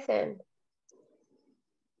 Present.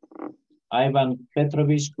 Ivan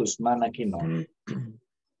Petrovich Guzmán Aquino.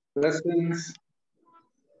 Present.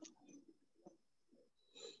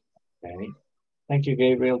 Okay. Thank you,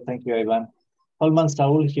 Gabriel. Thank you, Ivan. Holman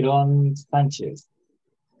Saúl Girón Sánchez.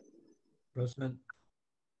 Present.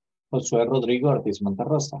 Josué Rodrigo Ortiz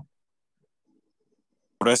Monterrosa.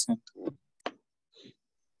 Present.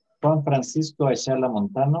 Juan Francisco Ayala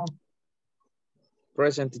Montano.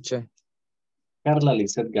 Present, teacher. Carla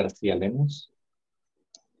Lizeth García Lemus.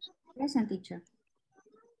 Present, teacher.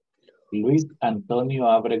 Luis Antonio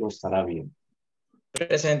Ábrego Sarabia.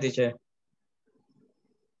 Present, teacher.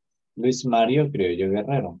 Luis Mario Criollo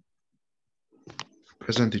Guerrero.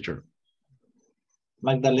 Present, teacher.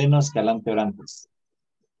 Magdaleno Escalante Orantes.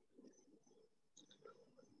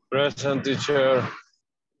 Present, teacher.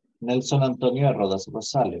 Nelson Antonio Rodas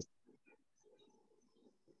Rosales.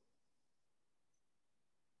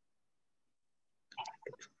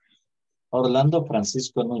 Orlando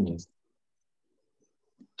Francisco Núñez.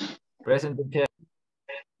 Present, teacher.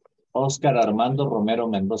 Oscar Armando Romero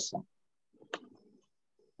Mendoza.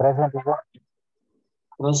 Present, teacher.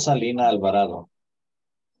 Rosalina Alvarado.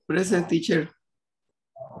 Present, teacher.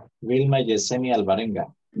 Vilma Yesenia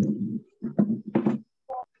Alvarenga.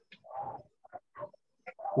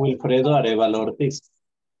 Wilfredo Arevalo Ortiz.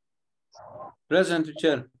 Present,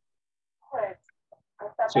 teacher.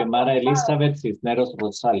 Xiomara Elizabeth Cisneros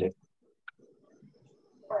Rosales.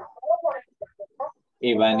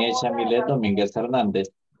 Ivania Chamilet Domínguez Hernández.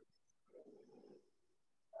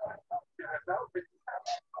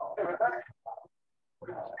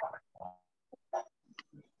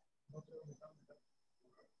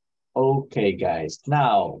 Okay, guys.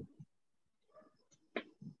 Now,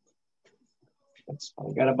 Let's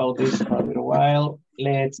forget about this for a little while.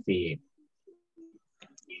 Let's see.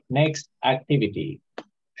 Next activity.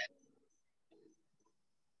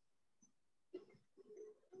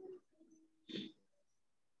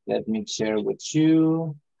 Let me share with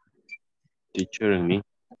you. Teacher and me.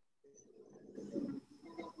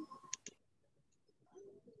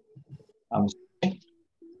 I'm sorry.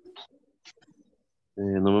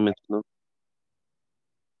 No me mencionó.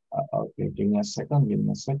 Okay, give me a second, give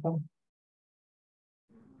me a second.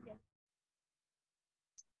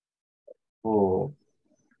 Oh.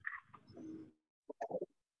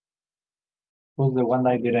 Who's the one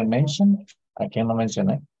I didn't mention? I cannot mention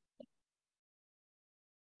it.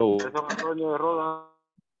 Oh.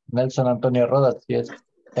 Nelson Antonio Rodas, yes.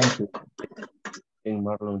 Thank you. En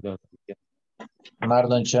Marlon,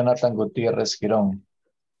 Marlon Jonathan Gutierrez Girón.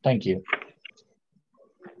 Thank you.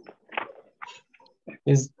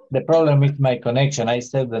 The problem is my connection. I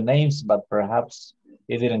said the names, but perhaps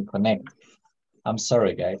it didn't connect. I'm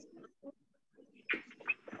sorry, guys.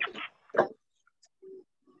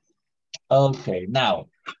 Okay, now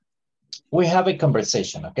we have a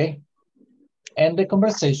conversation, okay? And the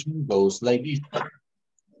conversation goes like this.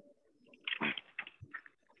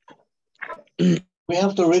 We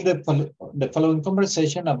have to read the following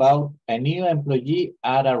conversation about a new employee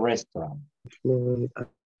at a restaurant.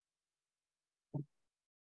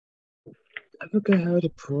 I forgot how to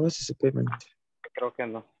process a payment. Creo que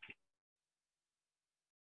no.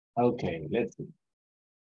 Okay, let's see.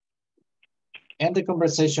 And the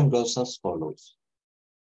conversation goes as follows.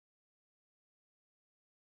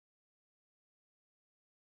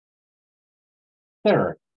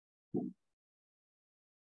 Third,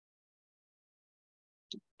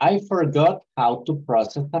 I forgot how to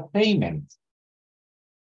process a payment.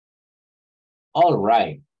 All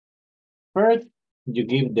right. First, you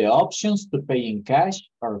give the options to pay in cash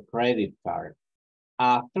or credit card.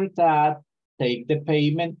 After that, take the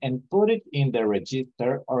payment and put it in the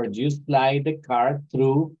register or you slide the card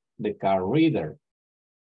through the card reader.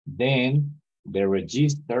 Then the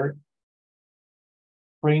register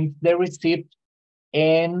prints the receipt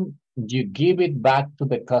and you give it back to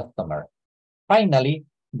the customer. Finally,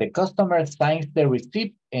 the customer signs the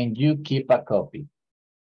receipt and you keep a copy.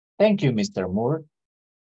 Thank you, Mr. Moore.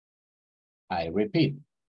 I repeat.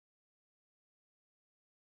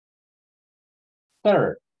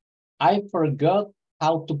 Third, I forgot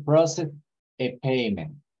how to process a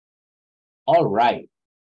payment. All right.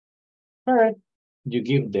 First, you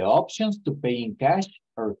give the options to pay in cash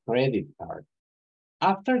or credit card.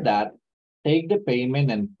 After that, take the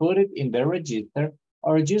payment and put it in the register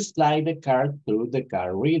or you slide the card through the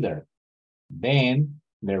card reader. Then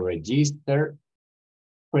the register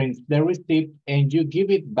prints the receipt and you give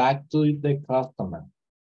it back to the customer.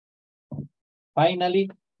 Finally,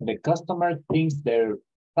 the customer signs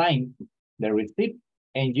the receipt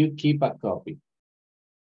and you keep a copy.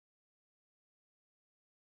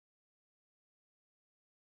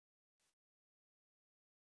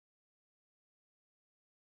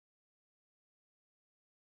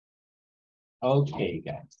 Okay,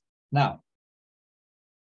 guys. Now,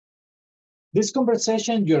 this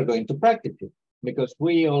conversation, you're going to practice it because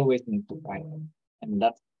we always need to practice. And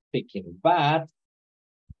that's speaking, but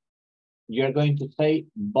you're going to say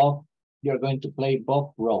both, you're going to play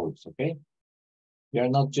both roles, okay? You're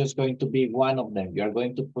not just going to be one of them. You're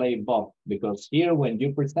going to play both because here when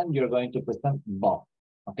you present, you're going to present both,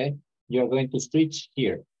 okay? You're going to switch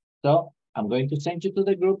here. So I'm going to send you to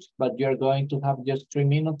the groups, but you're going to have just 3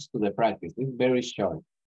 minutes to the practice. It's very short.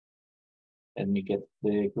 Let me get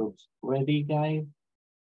the groups ready, guys.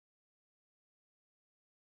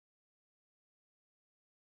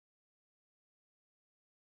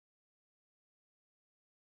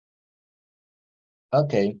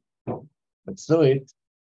 Okay, let's do it.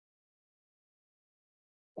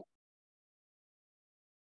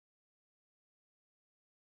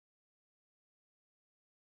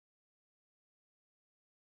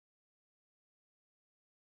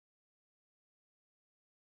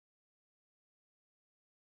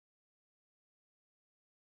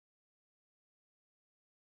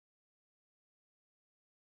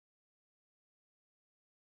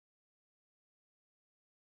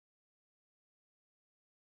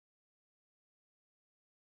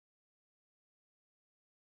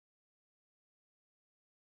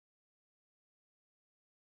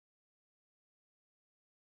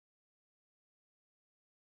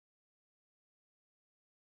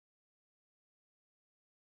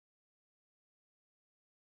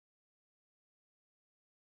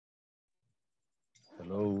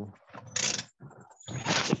 Hello.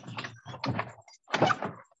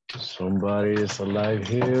 Somebody is alive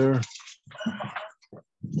here.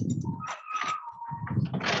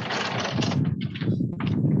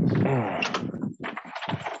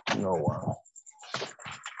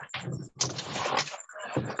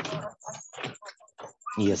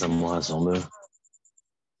 Y esa mojazón, ¿verdad?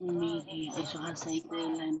 Esos aceites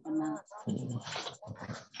de la empanada.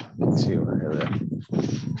 Sí, vaya a ver.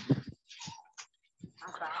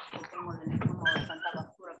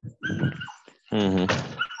 Ujú.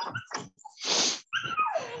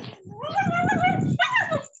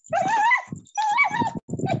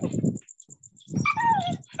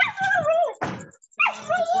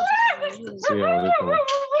 Sí, ahorita voy.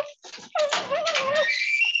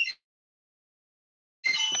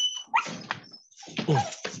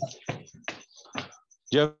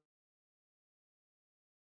 Ya.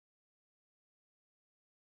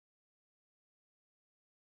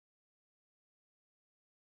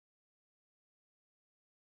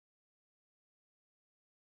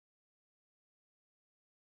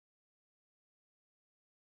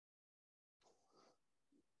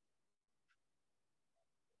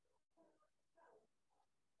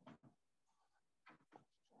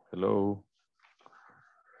 Hello.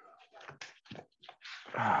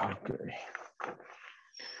 Okay.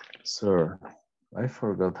 Sir, I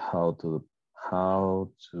forgot how to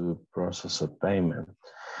process a payment.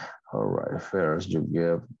 All right, first you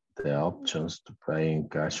give the options to pay in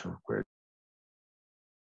cash or credit,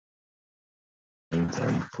 and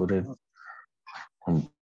then put it on.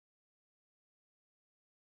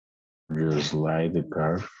 You slide the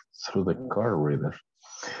card through the card reader.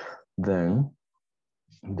 Then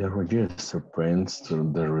the register prints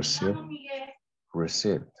to the receipt,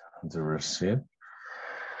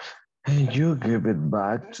 and you give it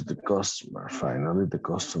back to the customer. Finally, the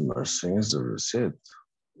customer signs the receipt.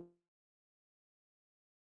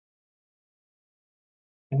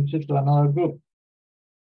 Change it to another group.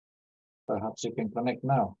 Perhaps you can connect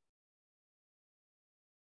now.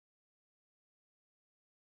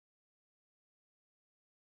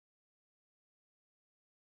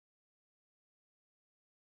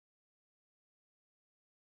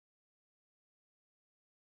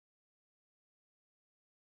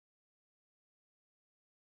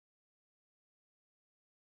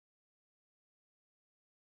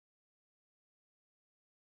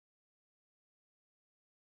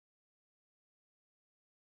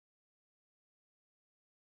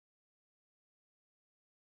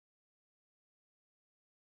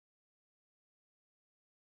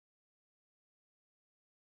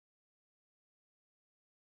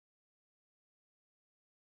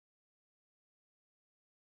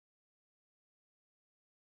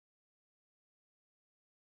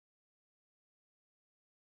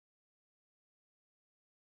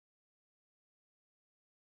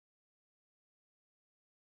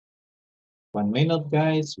 One minute,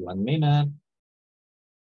 guys, 1 minute.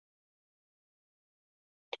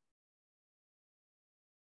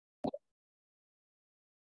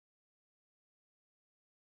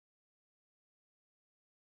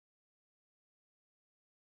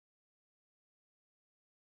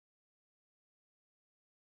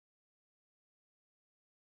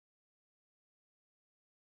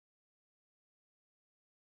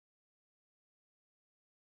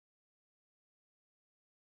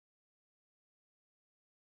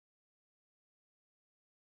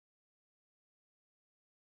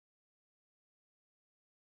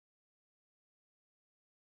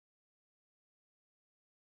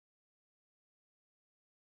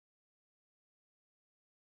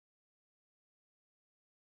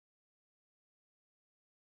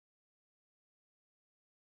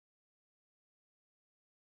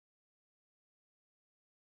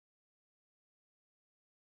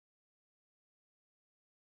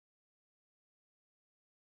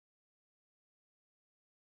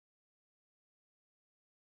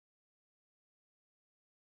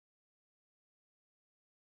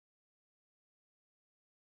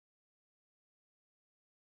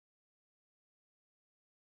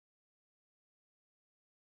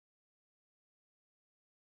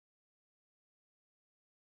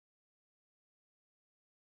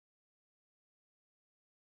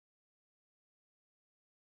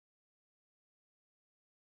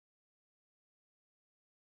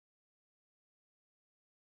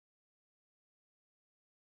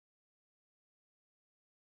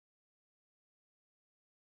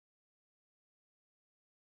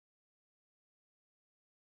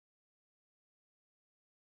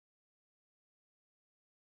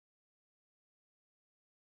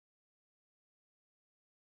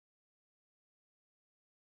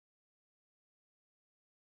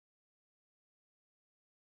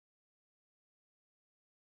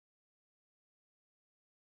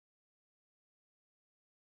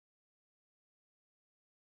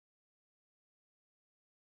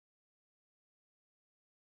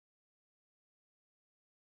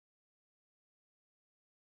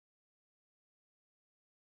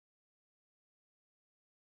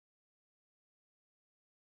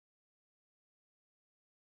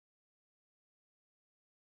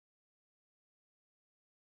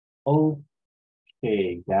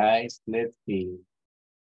 Okay, guys, let's see.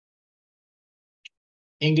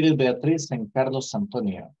 Ingrid Beatriz and Carlos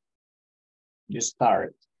Antonio. You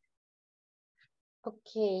start.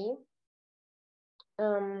 Okay.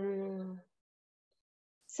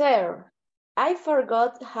 Sir, I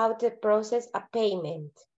forgot how to process a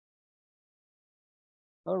payment.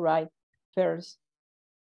 All right. First,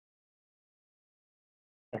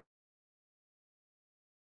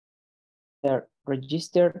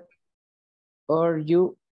 register or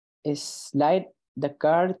you slide the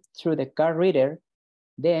card through the card reader.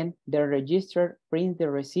 Then the register prints the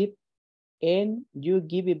receipt and you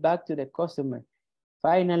give it back to the customer.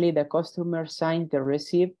 Finally, the customer signs the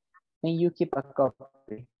receipt and you keep a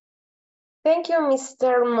copy. Thank you,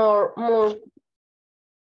 Mr. Moore.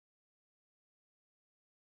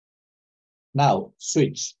 Now,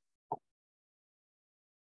 switch.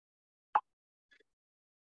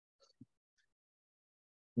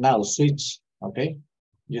 Now, switch, okay?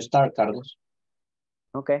 You start, Carlos.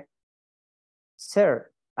 Okay. Sir,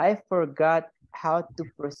 I forgot how to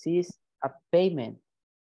process a payment.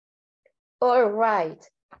 All right.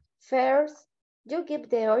 First, you give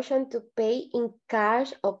the option to pay in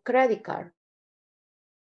cash or credit card.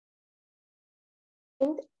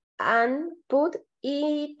 And put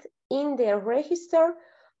it in the register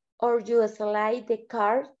or you slide the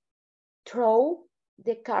card through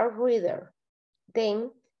the card reader. Then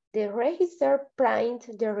the register prints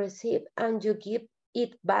the receipt and you give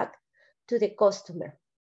it back to the customer.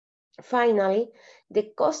 Finally,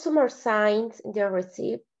 the customer signs the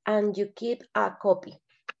receipt and you keep a copy.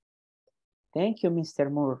 Thank you, Mr.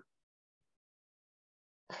 Moore.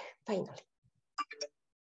 Finally.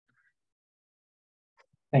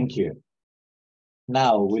 Thank you.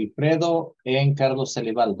 Now, Wilfredo and Carlos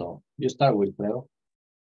Elibaldo. You start, Wilfredo.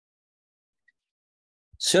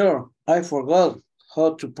 Sir, I forgot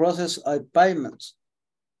how to process payments.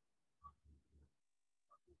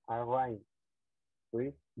 All right.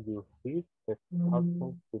 Please you hit the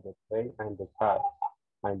option to the pay and the card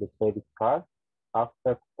and the credit card.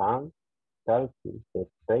 After done, selfie the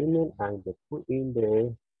payment and the put in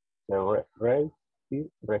the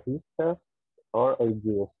register or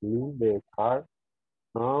you leave the card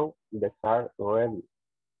from the card ready.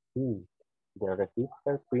 The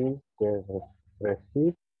register prints the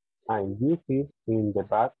receipt and you give in the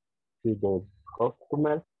back to the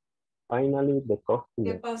customer. Finally, the customer.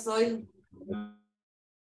 ¿Qué pasó?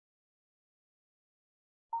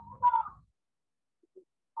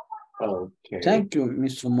 Okay. Thank you,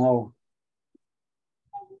 Mr. Moore.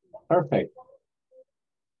 Perfect.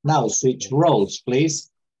 Now switch roles,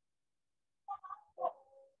 please.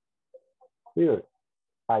 Here,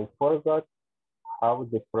 I forgot how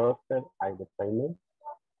the process and the payment.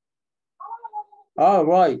 All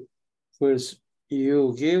right. First,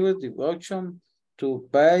 you give it the option to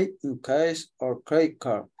pay in cash or credit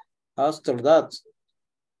card. After that,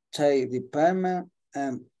 take the payment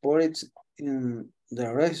and put it in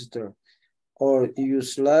the register, or you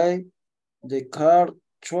slide the card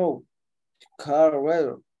through the card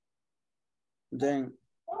reader. Then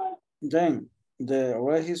the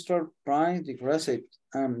register prints the receipt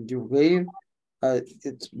and you give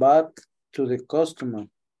it back to the customer.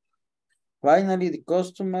 Finally, the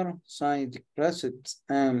customer signs the receipt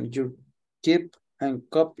and you keep and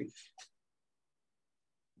copy.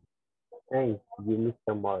 Thank you,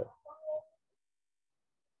 Mr. Moore.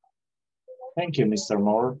 Thank you, Mr.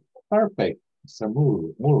 Moore. Perfect, Mr.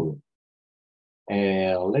 Moore.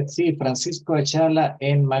 Let's see, Francisco Echala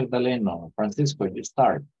and Magdaleno. Francisco, you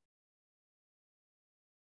start.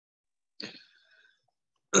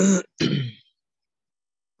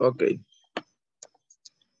 Okay.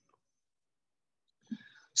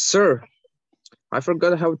 Sir, I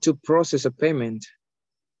forgot how to process a payment.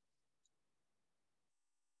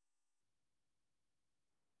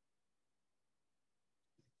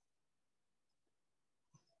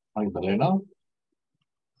 Magdaleno?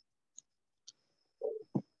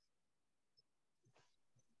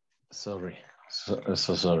 Sorry,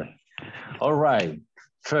 so sorry. All right,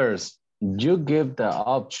 first, you give the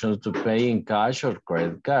option to pay in cash or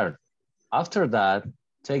credit card. After that,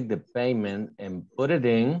 take the payment and put it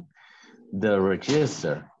in the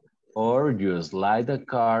register, or you slide the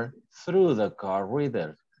card through the card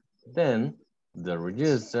reader. Then the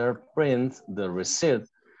register prints the receipt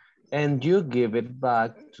and you give it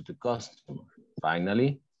back to the customer.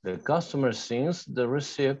 Finally, the customer signs the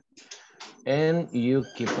receipt and you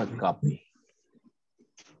keep a copy.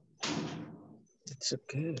 It's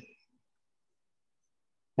okay.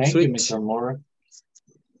 Thank you, Mr. Moore.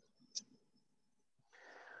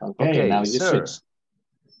 Okay, now you sir.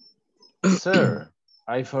 switch. Sir,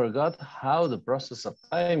 I forgot how to process a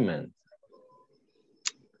payment.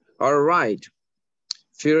 All right.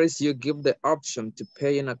 First, you give the option to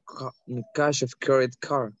pay in cash of credit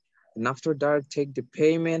card. And after that, take the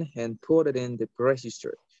payment and put it in the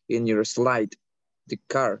register in your slide, the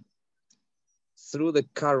card, through the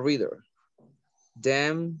card reader.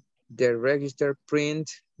 Then the register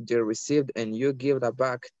print the receipt and you give that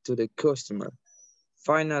back to the customer.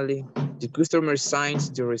 Finally, the customer signs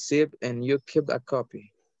the receipt and you keep a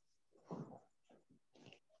copy.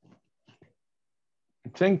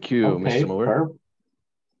 Thank you, Okay, Mr. Moore.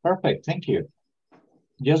 Perfect, thank you.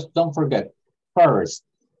 Just don't forget, first.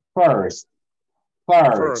 Perfect.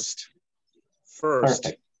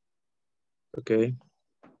 Okay.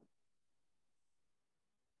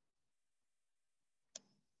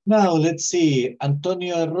 Now let's see,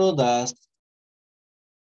 Antonio Rodas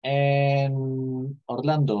and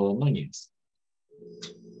Orlando Núñez.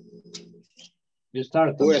 You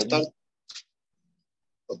start. Who start?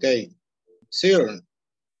 Okay. Sir,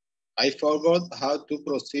 I forgot how to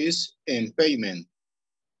process in payment.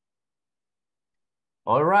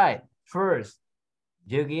 All right. First,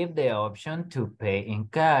 you give the option to pay in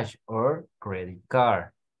cash or credit card.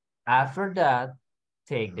 After that,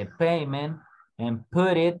 take the payment and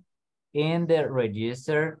put it in the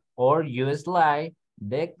register or you slide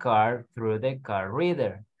the card through the card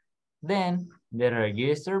reader. Then the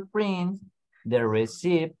register prints the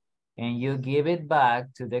receipt and you give it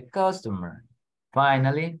back to the customer.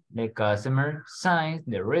 Finally, the customer signs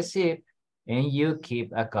the receipt and you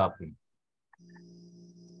keep a copy.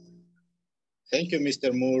 Thank you,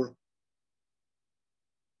 Mr. Moore.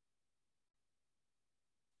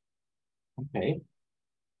 Okay.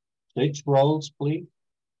 Switch roles, please.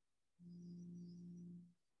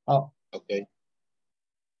 Oh. Okay.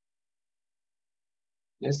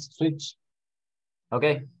 Let's switch.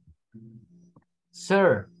 Okay.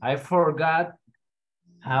 Sir, I forgot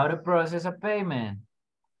how to process a payment.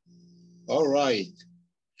 All right.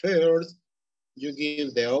 First, you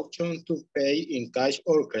give the option to pay in cash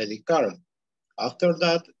or credit card. After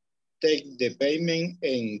that, take the payment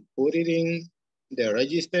and put it in the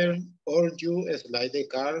register or you slide the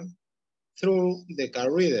card through the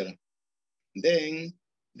card reader. Then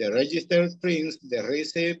the register prints the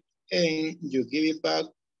receipt and you give it back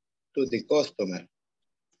to the customer.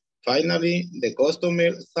 Finally, the customer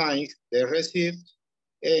signs the receipt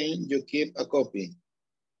and you keep a copy.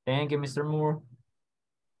 Thank you, Mr. Moore.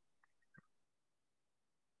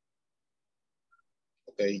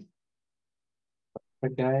 Okay.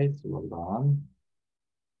 Okay, guys, well done.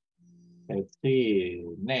 Let's see,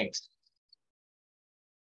 next.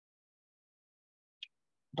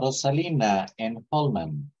 Rosalina and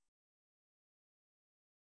Holman.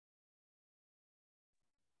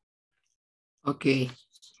 Okay.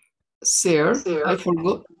 Sir, I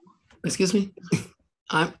forgot. Excuse me.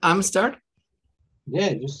 I'm start? Yeah,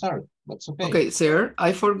 you start. That's okay. Okay, sir,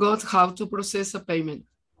 I forgot how to process a payment.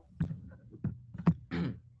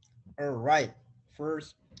 All right.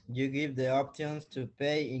 First, you give the options to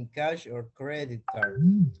pay in cash or credit card.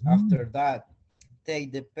 After that,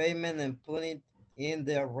 take the payment and put it in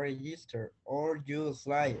the register or you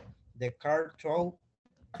slide the card through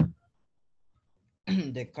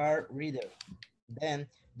the card reader. Then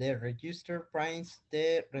the register prints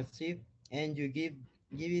the receipt and you give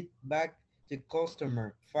it back to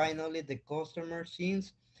customer. Finally, the customer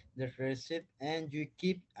signs the receipt and you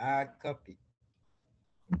keep a copy.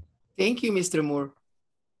 Thank you, Mr. Moore.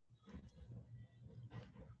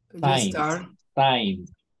 Signs. Start.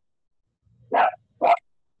 Signs.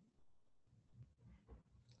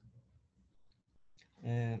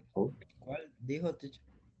 ¿Cuál dijo?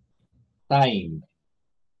 Signs.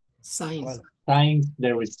 Signs. Signs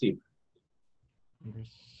the receipt.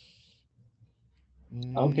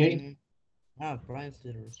 Okay.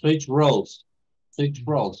 Switch roles. Switch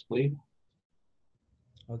roles, please.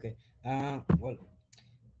 Okay. Well,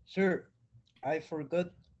 sir, I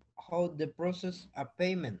forgot how to process a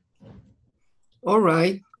payment. All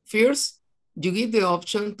right. First, you give the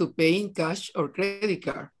option to pay in cash or credit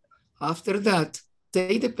card. After that,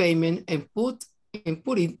 take the payment and put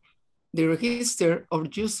it the register or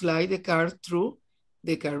you slide the card through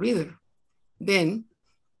the card reader. Then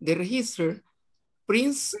the register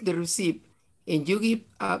prints the receipt and you give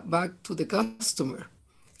back to the customer.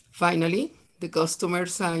 Finally, the customer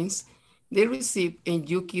signs the receipt and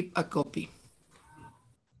you keep a copy.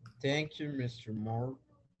 Thank you, Mr. Moore.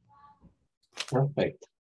 Perfect.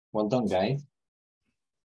 Well done, guys.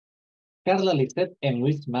 Carla Lisette and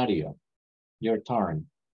Luis Mario, your turn.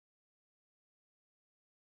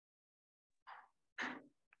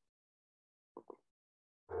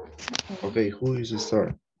 Okay, who is the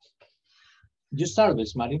start? You start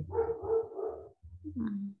this, Mari.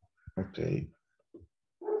 Okay.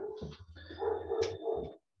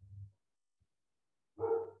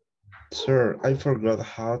 Sir, I forgot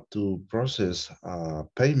how to process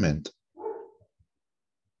payment.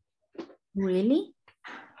 Really?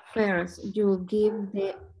 First, you give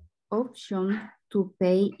the option to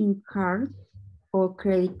pay in card or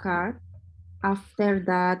credit card. After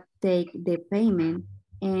that, take the payment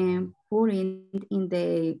and put it in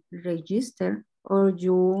the register, or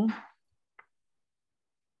you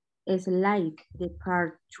slide the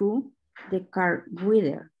card through the card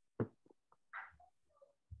reader.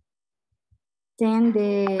 Then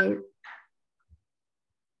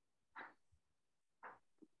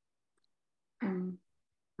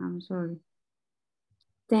I'm sorry.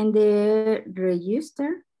 Then the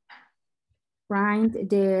register, print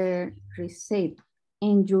the receipt,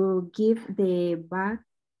 and you give the bag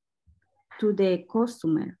to the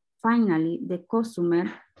customer. Finally, the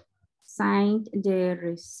customer signed the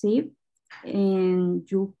receipt and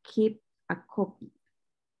you keep a copy.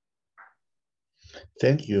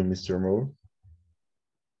 Thank you, Mr. Moore.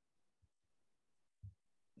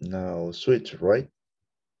 Now switch, right?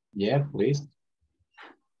 Yeah, please.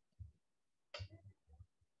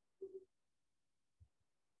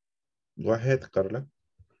 Go ahead, Carla.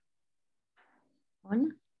 Hola.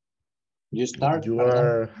 You start, You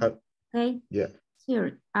Carla. are, Okay. yeah.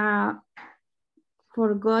 Sure.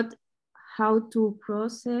 Forgot how to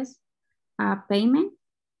process a payment.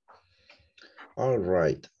 All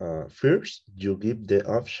right. First, you give the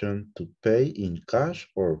option to pay in cash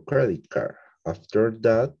or credit card. After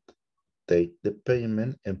that, take the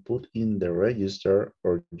payment and put in the register,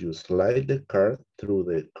 or you slide the card through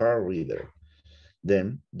the card reader.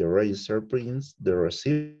 Then the register prints the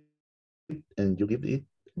receipt and you give it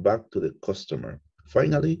back to the customer.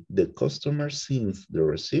 Finally, the customer signs the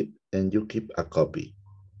receipt and you keep a copy.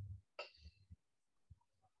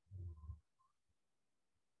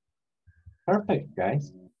 Perfect,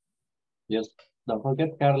 guys. Just don't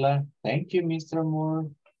forget, Carla. Thank you, Mr. Moore.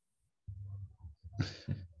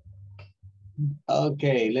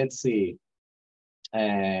 Okay, let's see.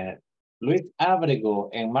 Luis Abrego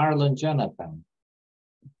and Marlon Jonathan.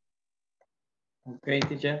 Okay,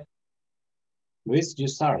 teacher. Luis, you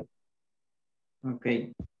start.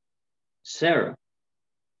 Okay. Sarah,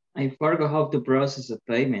 I forgot how to process a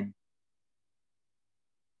payment.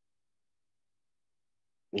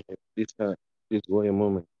 Okay, please wait a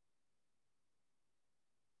moment.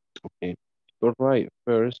 Okay. All right.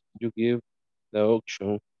 First, you give the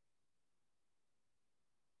option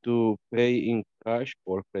to pay in cash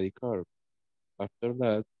or credit card. After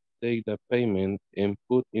that, take the payment and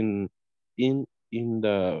put in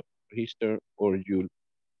the register, or you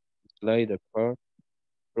slide the card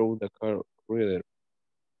through the card reader.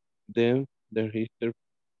 Then the register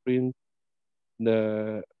print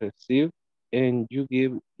the receipt and you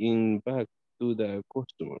give in back to the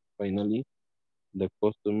customer. Finally, the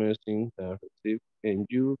customer signs the receipt and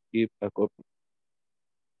you keep a copy.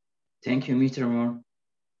 Thank you, Mr. Moore.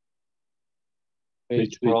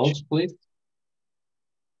 Which roles, please?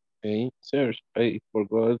 Okay, search. I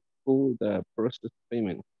forgot who the process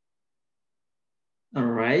payment. All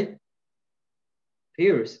right.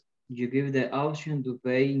 First, you give the option to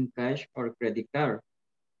pay in cash or credit card.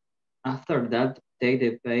 After that, take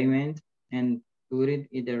the payment and put it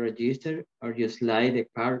in the register, or you slide the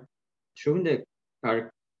card through the card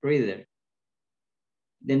reader.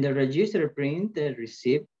 Then the register prints the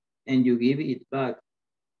receipt and you give it back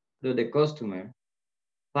to the customer.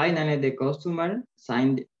 Finally, the customer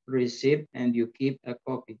signs the receipt and you keep a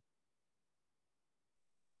copy.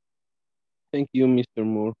 Thank you, Mr.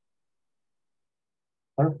 Moore.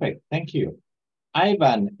 Perfect, thank you.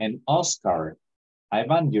 Ivan and Oscar.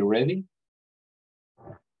 Ivan, you ready?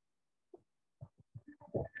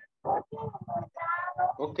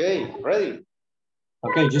 Okay, ready.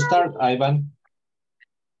 Okay, you start, Ivan.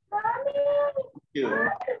 Thank you.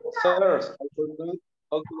 First, I forgot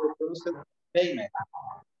how to process payment.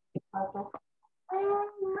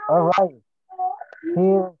 All right.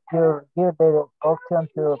 Here you give the option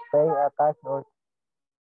to pay a cash or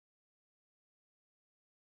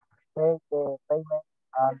pay the payment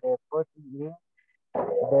and the put in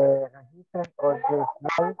the register, or you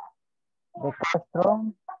slide the cash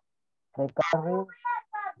through the card reader.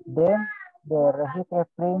 Then the register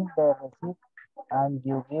print the receipt and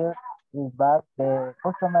you give it back the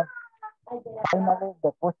customer. Finally,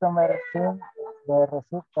 the customer signs the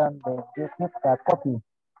receipt and you keep a copy.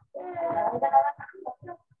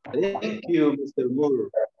 Thank you, Mr. Moore.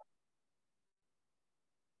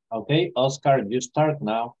 Okay, Oscar, you start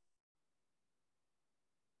now.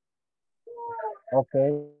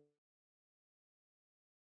 Okay.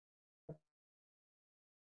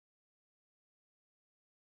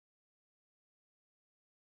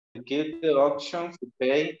 You give the option to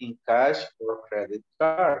pay in cash or credit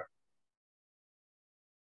card.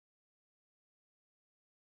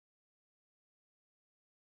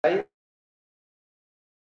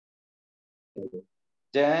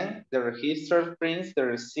 Then the register prints the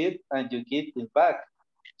receipt and you give it back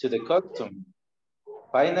to the customer.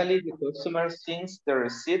 Finally, the customer signs the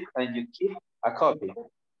receipt and you keep a copy.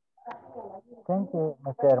 Thank you,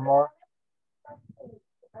 Mr. Moore.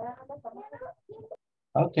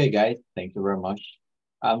 Okay, guys, thank you very much.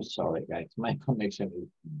 I'm sorry, guys, my connection is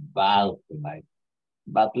bad tonight.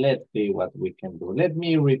 But let's see what we can do. Let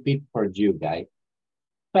me repeat for you guys.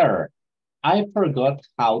 Third, I forgot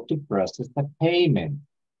how to process the payment.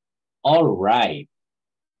 All right.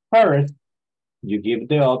 First, you give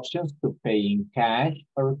the options to pay in cash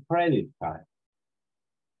or credit card.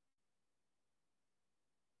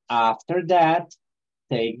 After that,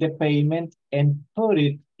 take the payment and put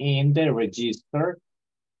it in the register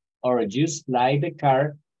or you slide the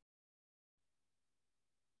card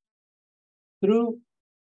through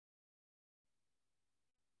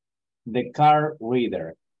the card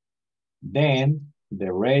reader. Then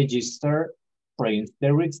the register prints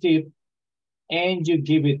the receipt and you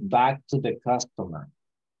give it back to the customer.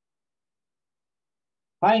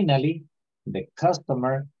 Finally, the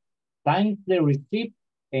customer signs the receipt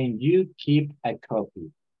and you keep a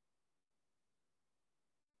copy.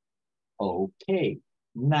 Okay,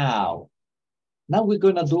 now we're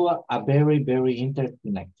gonna do a very, very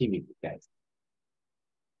interesting activity, guys.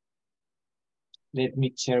 Let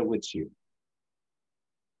me share with you.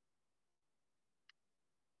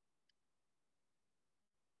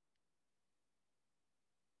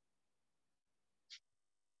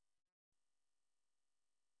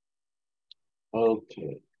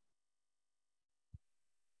 Okay.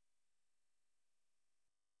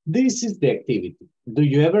 This is the activity. Do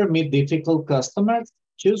you ever meet difficult customers?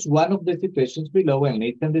 Choose one of the situations below and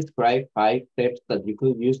list and describe 5 steps that you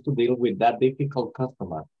could use to deal with that difficult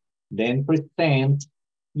customer. Then present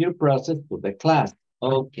your process to the class.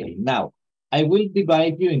 Okay, now I will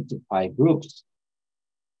divide you into 5 groups.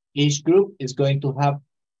 Each group is going to have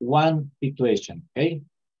one situation, okay?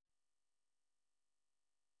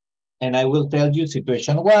 And I will tell you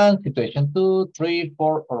situation 1, situation 2, 3,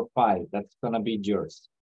 4, or 5. That's gonna be yours.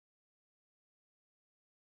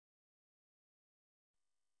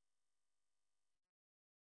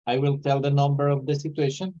 I will tell the number of the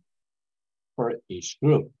situation for each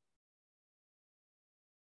group.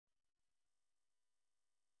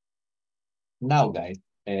 Now, guys,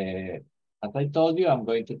 as I told you, I'm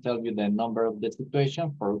going to tell you the number of the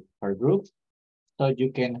situation for per group so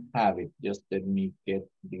you can have it. Just let me get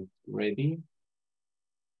this ready.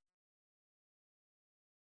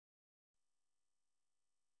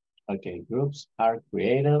 Okay, groups are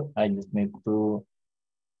created. I just need to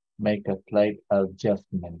make a slight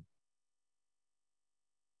adjustment.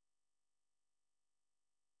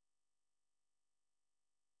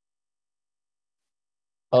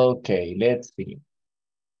 Okay, let's see.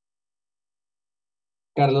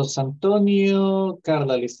 Carlos Antonio,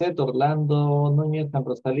 Carla Lisette, Orlando Núñez, San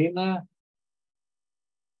Rosalina.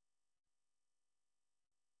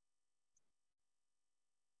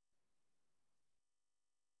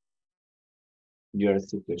 Your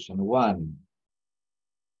situation 1.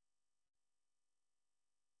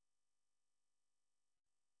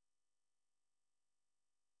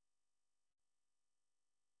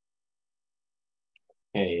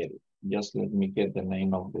 Okay, just let me get the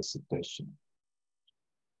name of the situation.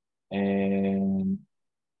 And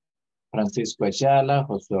Francisco Ayala,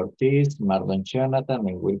 José Ortiz, Marlon Jonathan,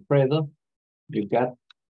 and Wilfredo. You got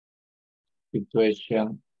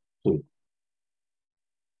situation 2.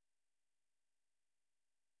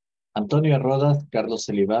 Antonio Rodas, Carlos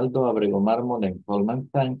Elivaldo, Abrego Mármol, and Coleman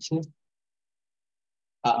Sánchez.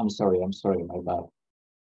 I'm sorry, my bad.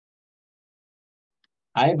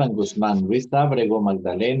 Ivan Guzmán, Luis Abrego,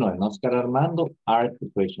 Magdaleno, and Oscar Armando are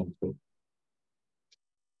situation 2.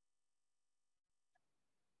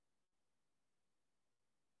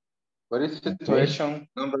 What is situation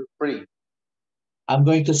number 3? I'm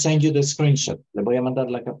going to send you the screenshot. Le voy a mandar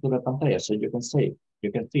la captura de pantalla so you can see it.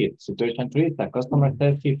 You can see it. Situation 3, the customer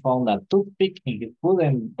says he found a toothpick in his food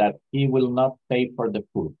and that he will not pay for the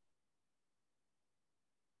food.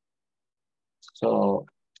 So,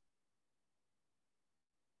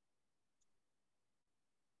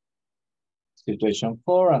 situation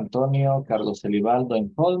 4, Antonio, Carlos Elivaldo,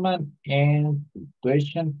 and Coleman. And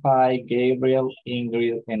situation 5, Gabriel,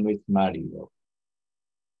 Ingrid, and Luis Mario.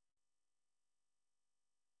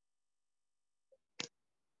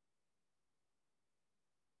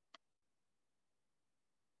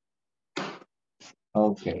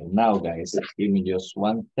 Okay, now guys, give me just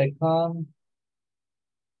 1 second.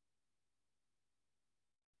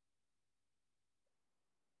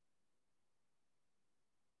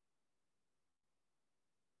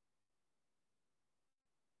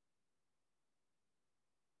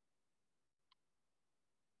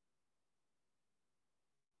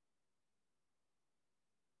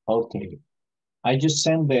 Okay, I just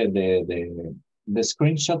sent the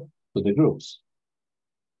screenshot to the groups.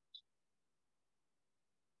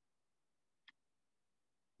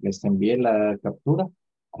 Les envié la captura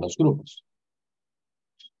a los grupos.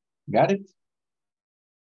 Got it?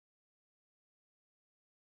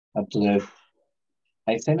 To the,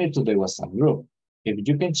 I sent it to the WhatsApp group. If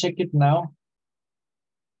you can check it now.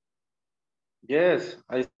 Yes,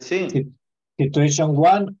 I see. Situation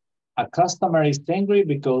 1, a customer is angry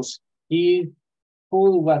because his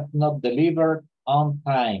food was not delivered on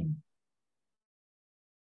time.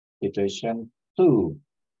 Situation 2.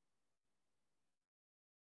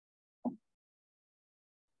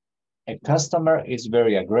 A customer is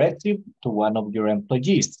very aggressive to one of your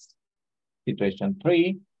employees. Situation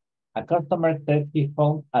 3. A customer says he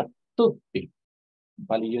found a toothpick,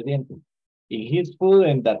 palillo diente, in his food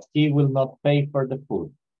and that he will not pay for the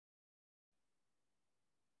food.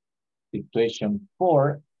 Situation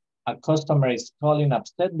 4. A customer is calling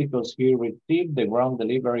upset because he received the wrong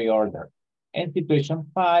delivery order. And situation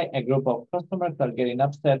 5, a group of customers are getting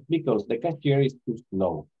upset because the cashier is too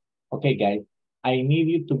slow. Okay, guys, I need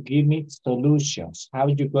you to give me solutions. How are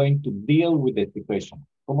you going to deal with the situation?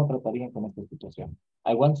 ¿Cómo tratarían con esta situación?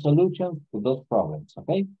 I want solutions to those problems,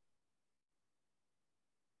 okay?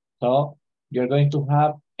 So you're going to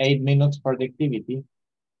have 8 minutes for the activity.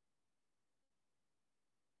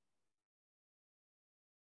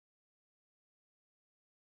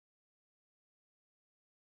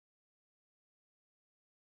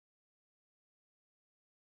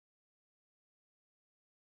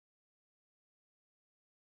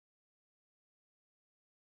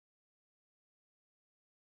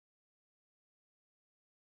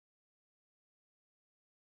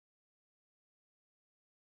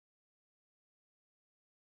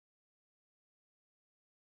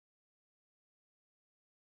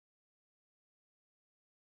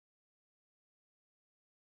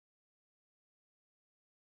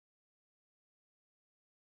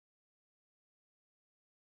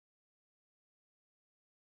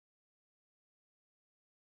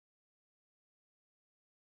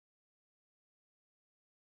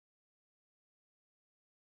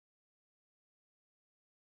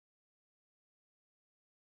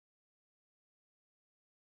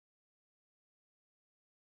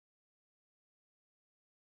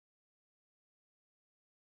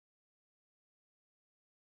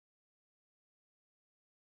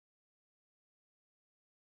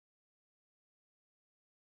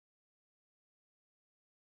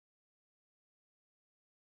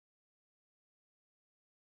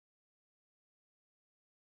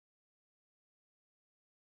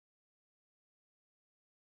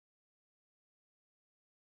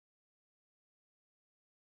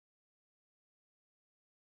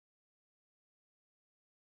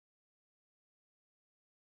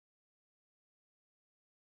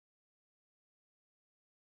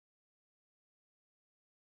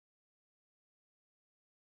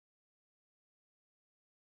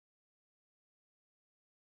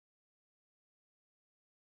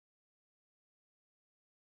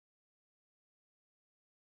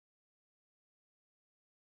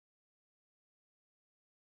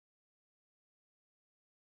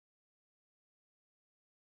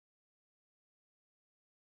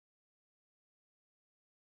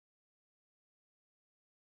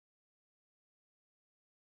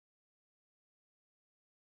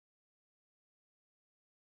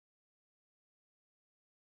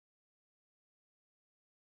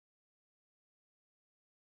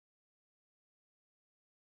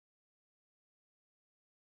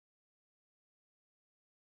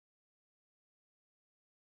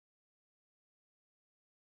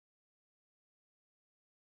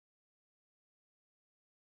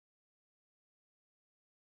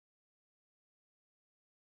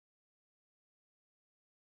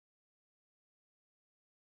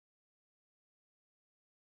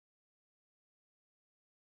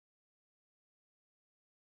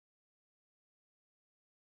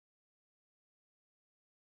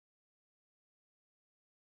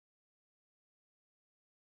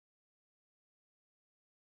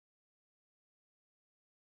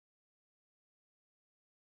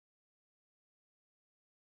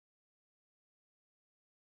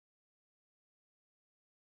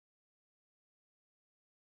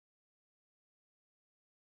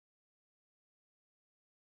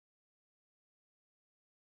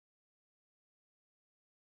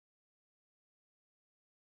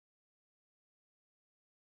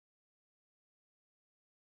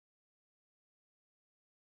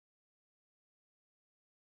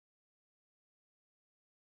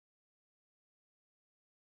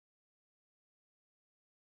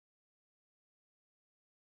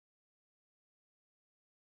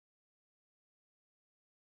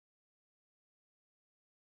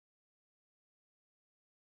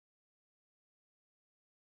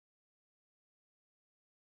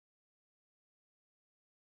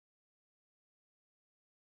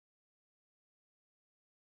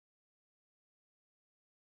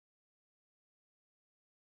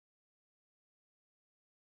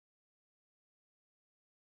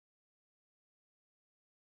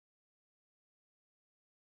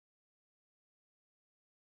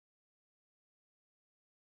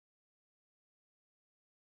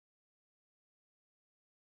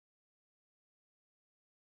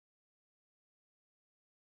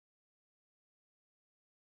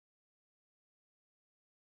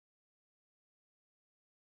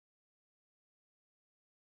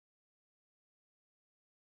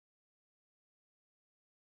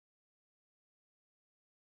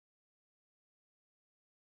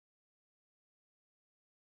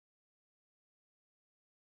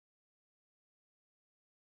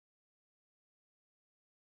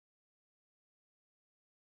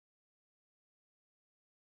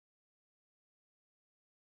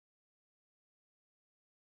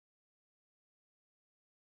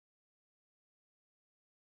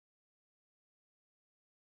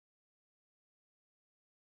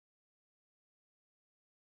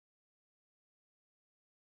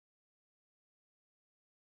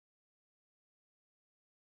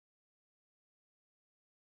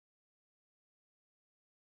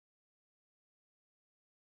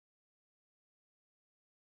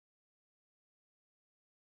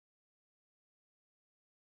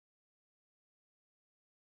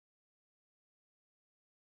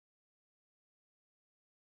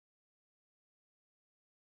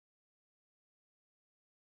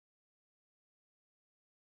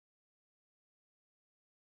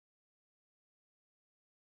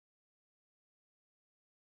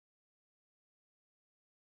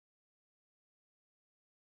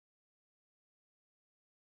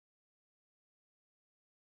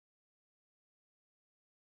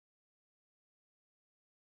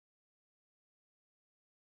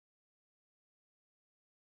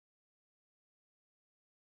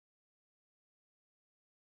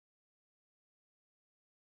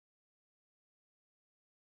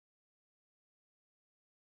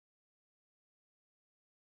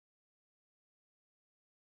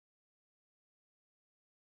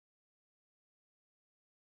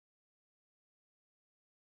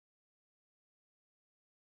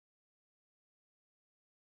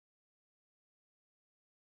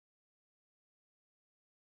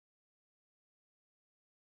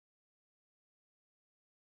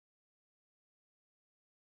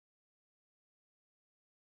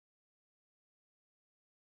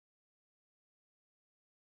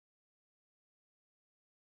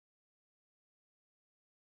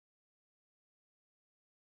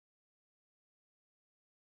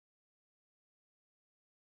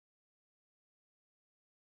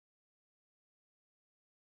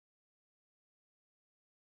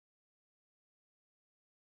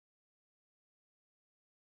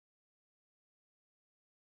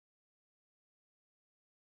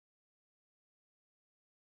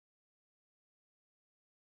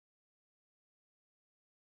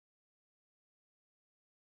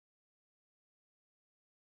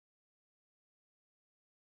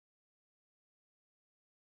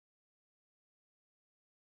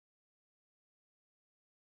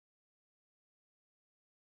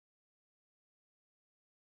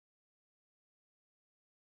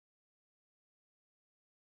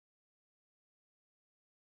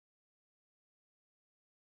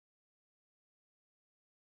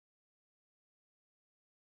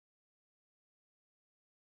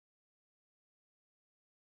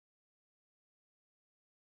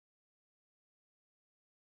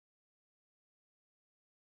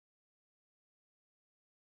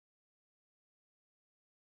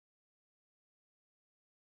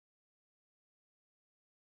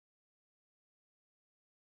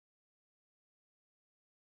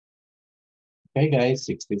 Okay, guys,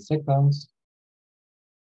 60 seconds.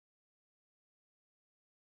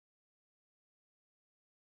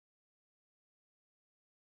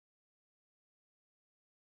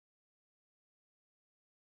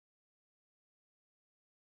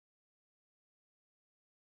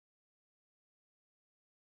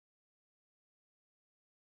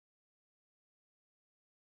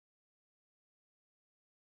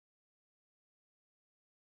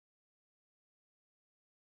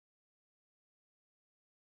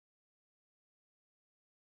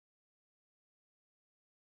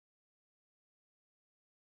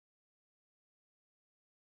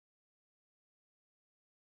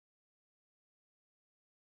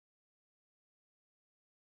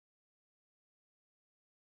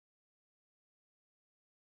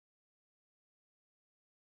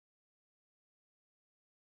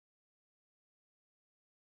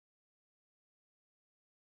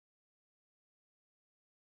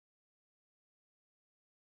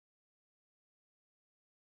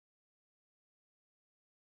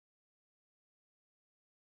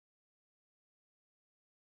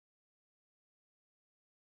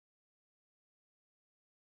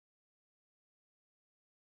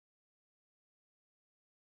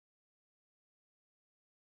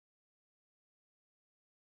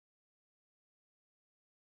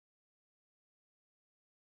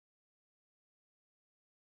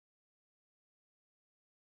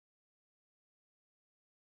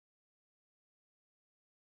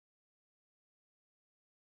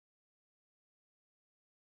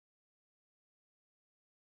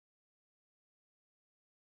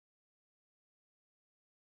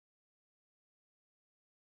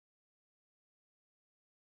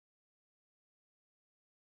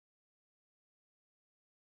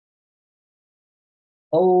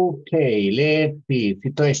 Okay, let's see.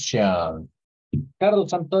 Situation.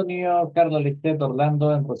 Carlos Antonio, Carlos Listet, Orlando,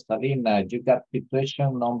 and Rosalina. You got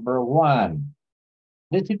situation number 1.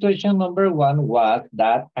 The situation number 1 was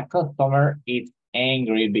that a customer is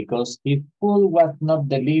angry because his food was not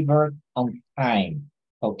delivered on time.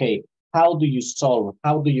 Okay, how do you solve?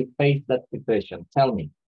 How do you face that situation? Tell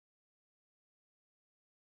me.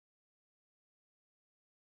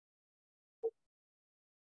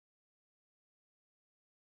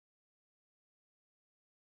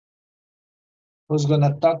 Who's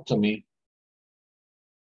gonna talk to me?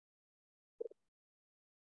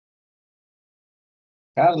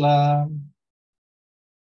 Carla.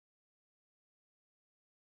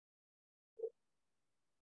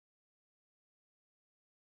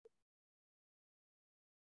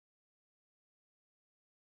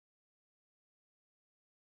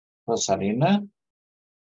 Rosalina.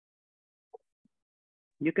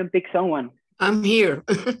 You can pick someone. I'm here.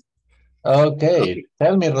 Okay,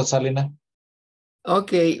 tell me, Rosalina.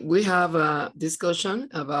 Okay, we have a discussion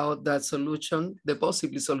about that solution, the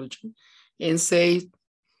possible solution, and say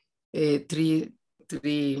three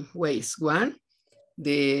ways. One,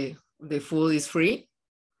 the food is free.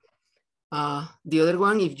 The other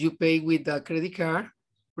one, if you pay with a credit card,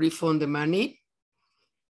 refund the money.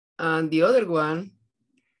 And the other one,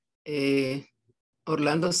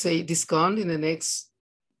 Orlando say discount in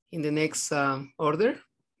the next order,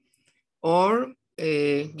 or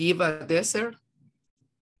give a dessert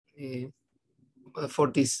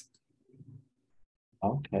for this.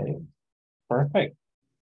 Okay, perfect.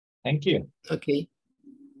 Thank you. Okay,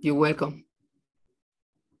 you're welcome.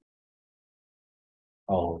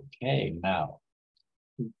 Okay, now.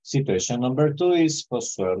 Situation number 2 is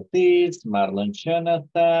Josué Ortiz, Marlon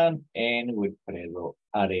Jonathan, and Wilfredo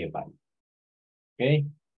Arevalo. Okay.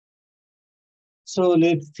 So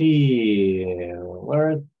let's see.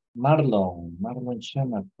 Where Marlon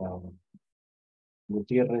Jonathan,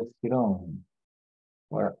 Gutierrez Giron.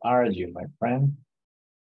 Where are you, my friend?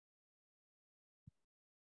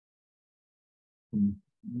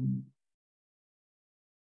 Mhm.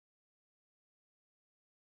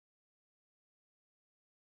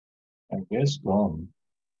 I guess gone.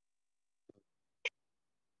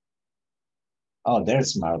 Oh,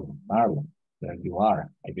 there's Marlon. Marlon, there you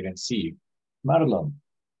are. I didn't see you. Marlon,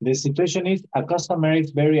 the situation is a customer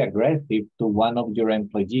is very aggressive to one of your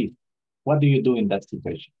employees. What do you do in that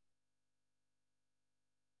situation?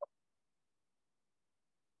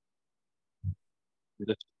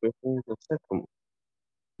 The situation is the second.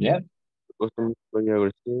 Yeah. The customer is very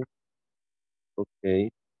aggressive.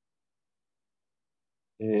 Okay.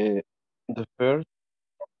 The first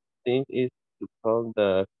thing is to call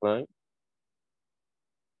the client.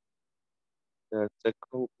 The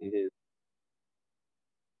second is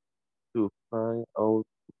to find out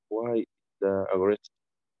why the aggressive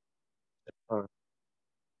part.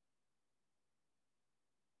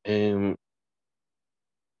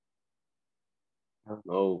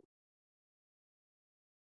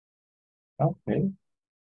 Okay.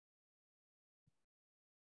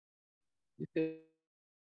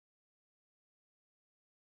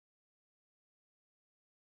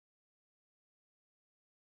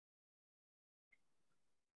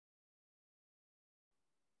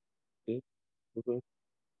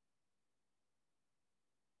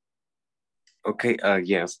 Okay,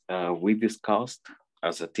 yes, we discussed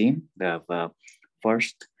as a team that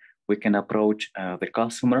first we can approach the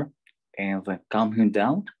customer and calm him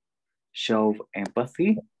down, show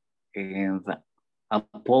empathy, and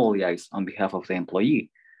apologize on behalf of the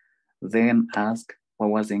employee. Then ask what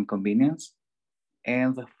was the inconvenience,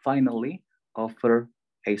 and finally offer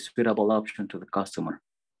a suitable option to the customer.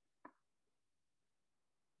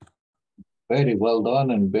 Very well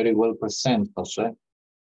done and very well presented, Jose.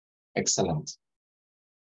 Excellent.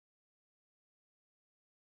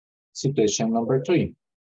 Situation number 3.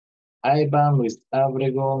 Ivan, Luis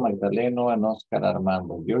Abrego, Magdaleno, and Oscar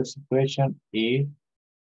Armando. Your situation is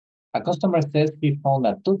a customer says he found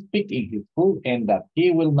a toothpick in his food and that he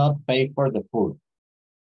will not pay for the food.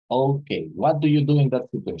 Okay, what do you do in that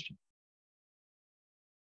situation?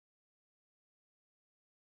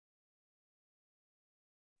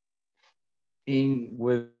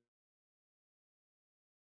 With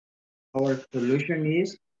our solution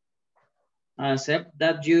is accept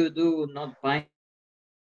that you do not find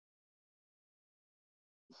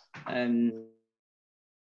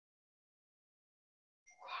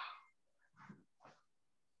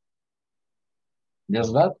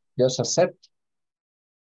Just that, just accept.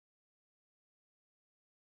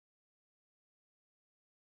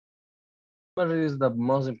 But it is the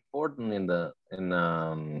most important in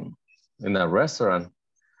a restaurant,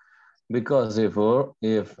 because if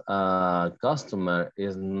a customer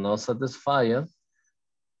is not satisfied,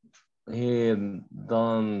 he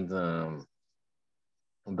don't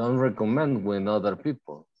recommend with other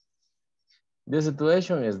people. The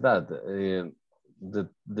situation is that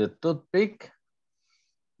the toothpick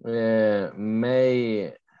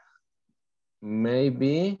may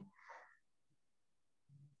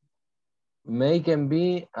can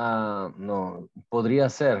be no, podría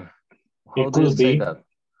ser. How It do you could say be. that?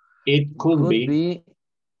 It could be.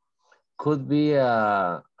 Could be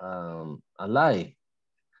a lie.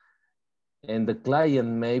 And the client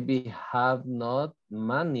maybe have not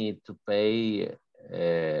money to pay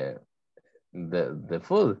the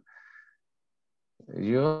food.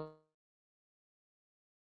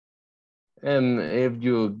 And if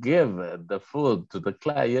you give the food to the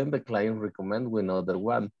client recommend with another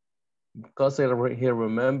one, because he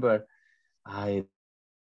remember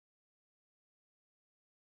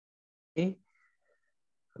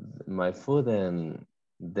my food and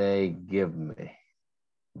they give me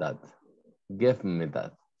that. Gave me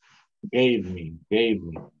that. Gave me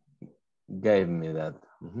that.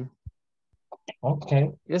 Mm-hmm.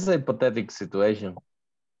 Okay. It's a hypothetical situation.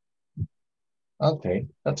 Okay,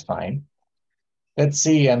 that's fine. Let's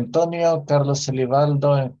see, Antonio, Carlos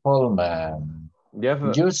Elivaldo, and Holman.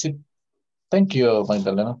 Thank you,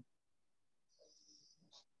 Magdalena.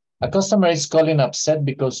 A customer is calling upset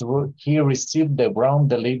because he received the wrong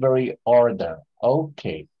delivery order.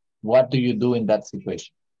 Okay, what do you do in that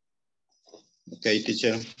situation? Okay,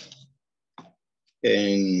 teacher.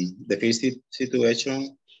 In the first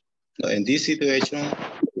situation, in this situation,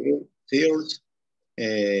 first,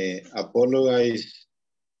 apologize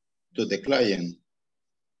to the client.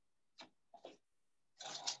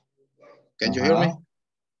 Can you hear me?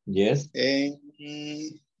 Yes. And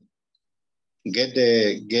get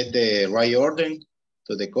the right order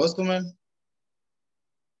to the customer,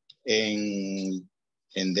 and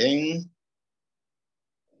then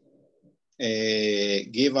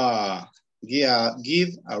give a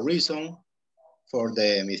reason for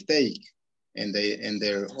the mistake in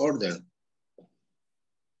their order.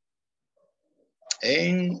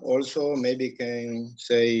 And also maybe can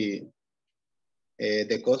say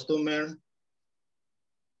the customer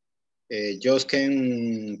just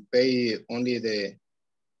can pay only the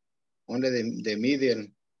middle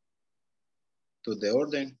to the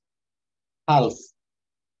order. Half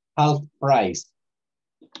price.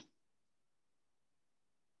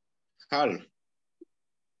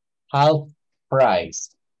 Half price.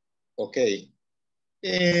 Okay.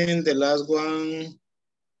 And the last one,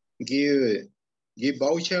 give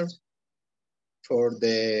vouchers for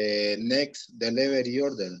the next delivery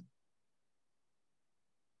order.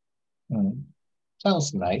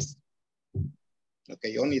 Sounds nice.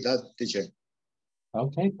 Okay, only that, teacher.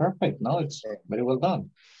 Okay, perfect. No, it's very well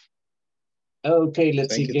done. Okay,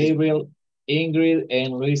 let's see. Gabriel, Ingrid,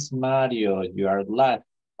 and Luis Mario. You are last,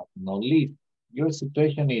 but not least. Your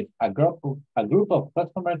situation is a group of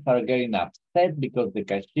customers are getting upset because the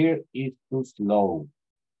cashier is too slow.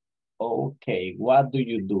 Okay, what do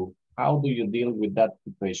you do? How do you deal with that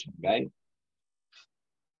situation, guys?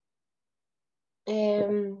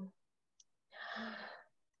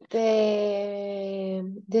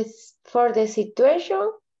 For the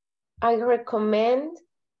situation, I recommend,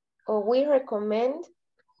 or we recommend,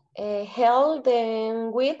 help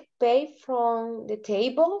them with pay from the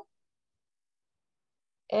table.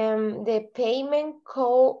 The payment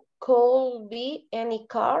could be any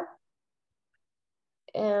card.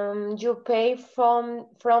 You pay from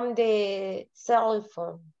the cell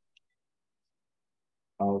phone.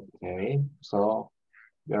 Okay, so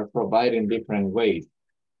you're providing different ways.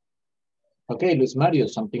 Okay, Luis Mario,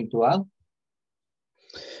 something to add?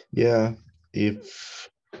 Yeah, if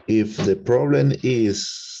the problem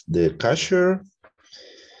is the cashier,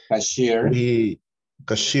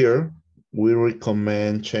 we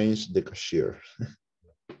recommend change the cashier.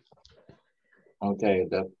 Okay,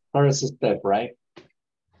 the first step, right?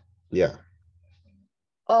 Yeah.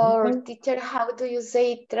 Or teacher, how do you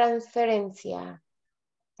say transferencia?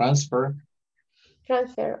 Transfer.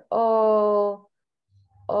 Transfer, or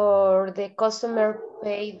the customer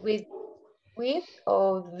paid with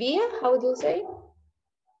or via, how do you say?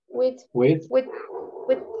 With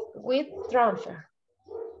transfer.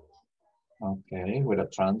 Okay, with a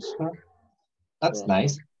transfer. That's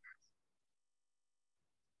nice.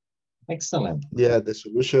 Excellent. Yeah, the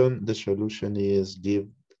solution is give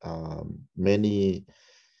many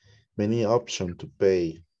options to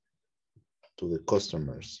pay to the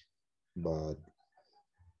customers, but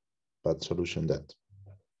solution that.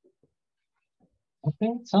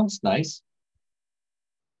 Okay, sounds nice.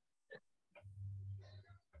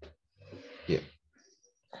 Yeah.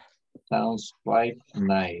 Sounds quite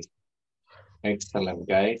nice. Excellent,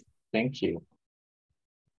 guys. Thank you.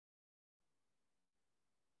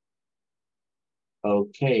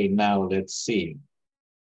 Okay, now let's see.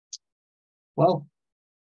 Well,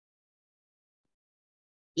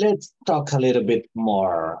 let's talk a little bit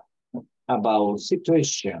more about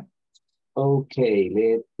situation. Okay,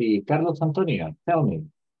 let's see. Carlos Antonio, tell me.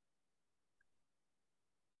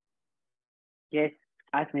 Yes,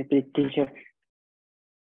 ask me please, teacher.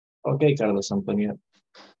 Okay, Carlos Antonio.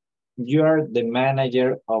 You are the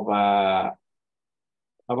manager of a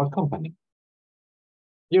company.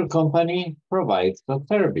 Your company provides a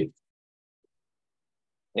service.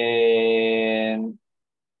 And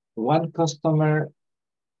one customer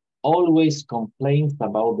always complains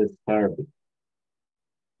about the service.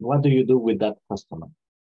 What do you do with that customer?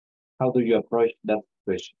 How do you approach that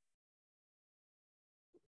situation?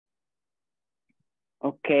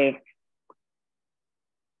 Okay.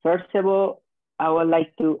 First of all, I would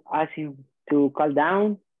like to ask him to calm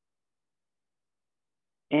down.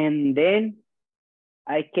 And then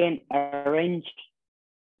I can arrange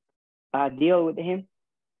a deal with him.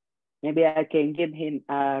 Maybe I can give him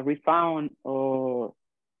a refund, or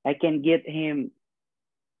I can give him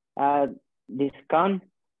a discount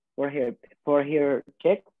for her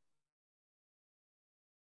check.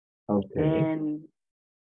 Okay. And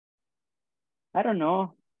I don't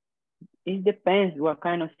know. It depends what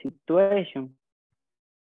kind of situation.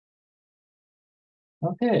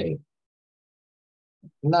 Okay.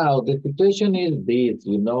 Now, the situation is this,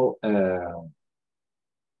 you know,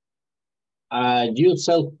 you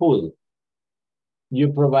sell food,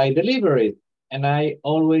 you provide delivery, and I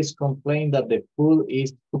always complain that the food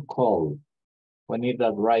is too cold when it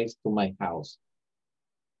arrives to my house.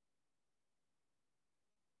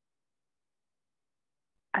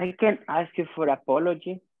 I can ask you for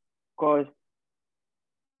apology because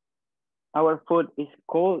our food is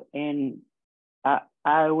cold, and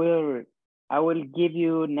I will give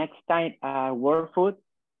you next time warm food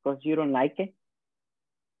because you don't like it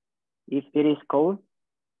if it is cold.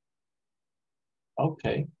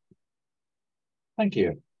 Okay. Thank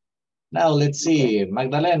you. Now let's see, okay.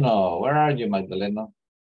 Magdaleno, where are you, Magdaleno?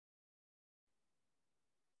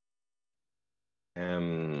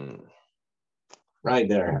 Right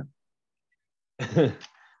there.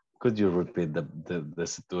 Could you repeat the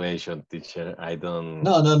situation, teacher? I don't.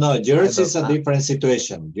 No. Yours is a different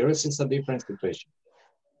situation. Yours is a different situation.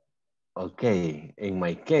 Okay. In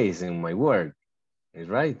my case, in my work, is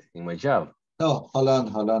right? In my job. No, hold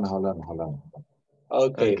on.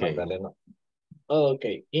 Okay, Magdaleno.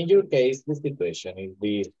 Okay, in your case, the situation is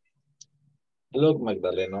this. Look,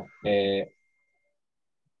 Magdaleno,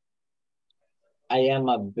 I am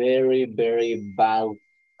a very, very bad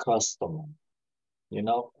customer. You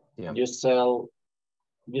know, yeah. You sell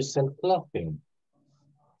clothing.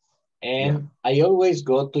 And I always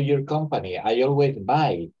go to your company. I always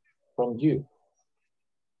buy from you.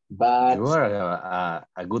 But you are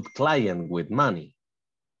a good client with money.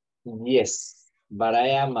 Yes, but I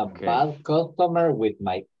am a bad customer with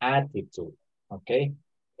my attitude, okay?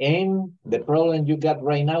 And the problem you got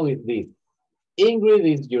right now is this. Ingrid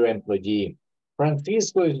is your employee.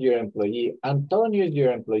 Francisco is your employee. Antonio is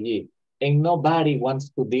your employee. And nobody wants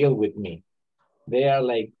to deal with me. They are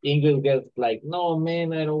like, Ingrid gets like, no,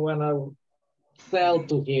 man, I don't want to sell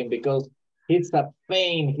to him because he's a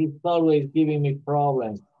pain. He's always giving me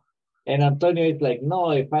problems. And Antonio is like, no,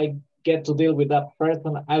 if I get to deal with that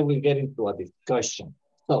person, I will get into a discussion.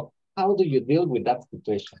 So how do you deal with that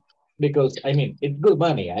situation? Because, I mean, it's good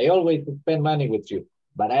money. I always spend money with you,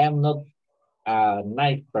 but I am not a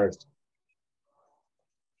nice person.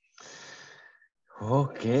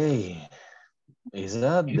 Okay. It's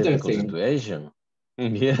a difficult situation.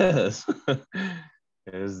 Yes.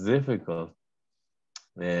 It's difficult.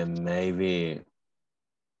 And maybe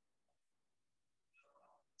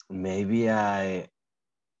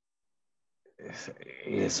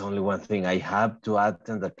it's only one thing. I have to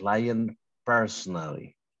attend the client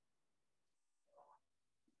personally.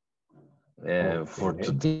 For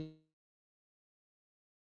today,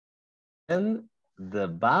 and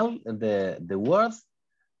the worth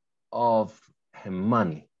of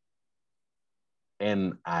money.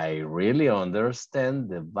 And I really understand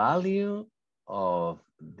the value of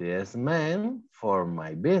this man for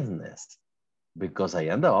my business because I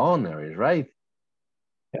am the owner, right?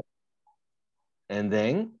 Yep. And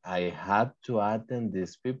then I have to attend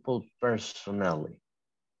these people personally.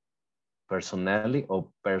 Personally or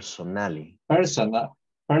personally?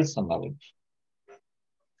 Personally.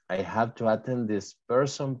 I have to attend this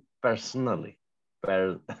person personally.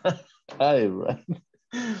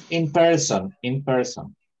 In person.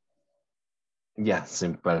 Yes,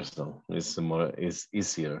 in person. It's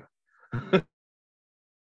easier.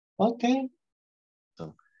 Okay.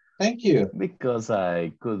 Thank you. Because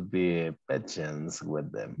I could be patient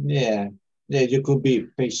with them. Yeah, you could be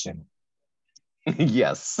patient.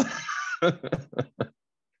 Yes.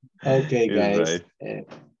 Okay, guys. Right.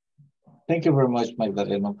 Thank you very much,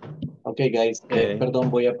 Magdalena. Okay, guys.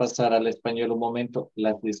 Perdón, voy a pasar al español un momento.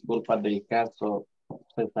 Las disculpas del caso.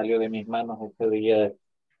 Se salió de mis manos este día.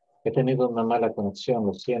 He tenido una mala conexión,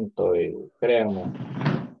 lo siento. Créanme,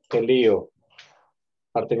 qué lío.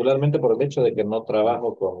 Particularmente por el hecho de que no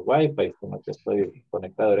trabajo con Wi-Fi, sino que estoy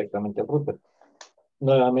conectado directamente al router.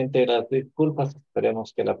 Nuevamente las disculpas,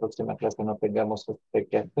 esperemos que la próxima clase no tengamos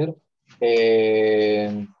que hacer.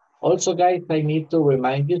 Also, guys, I need to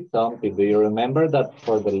remind you something. Do you remember that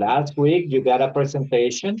for the last week you got a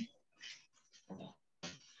presentation?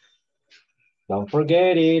 Don't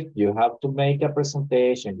forget it. You have to make a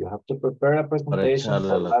presentation. You have to prepare a presentation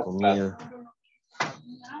for last class.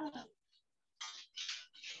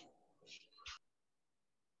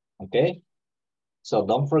 Okay? So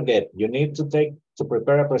don't forget, you need to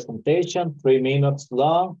prepare a presentation, 3 minutes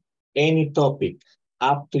long, any topic,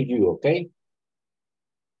 up to you, okay?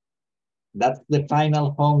 That's the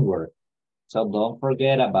final homework. So don't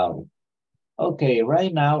forget about it. Okay,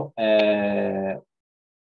 right now,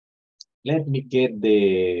 let me get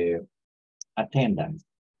the attendance.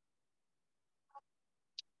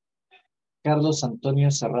 Carlos Antonio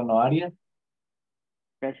Serrano Arias.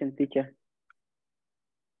 Present, teacher.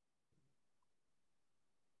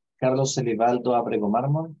 Carlos Elivaldo Abrego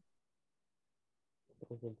Mármol.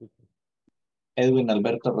 Edwin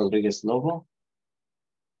Alberto Rodríguez Lobo.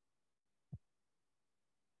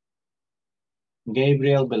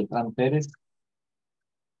 Gabriel Beltrán Pérez.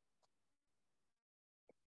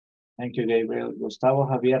 Thank you, Gabriel. Gustavo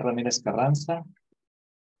Javier Ramírez Carranza.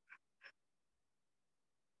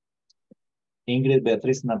 Ingrid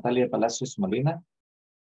Beatriz Natalia Palacios Molina.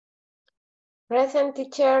 Present,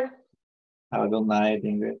 teacher. Have a good night,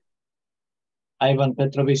 Ingrid. Ivan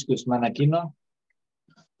Petrovich Guzmán Aquino.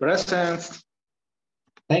 Present.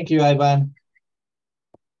 Thank you, Ivan.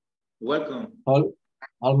 Welcome.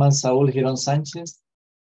 Holman Saúl Girón Sánchez.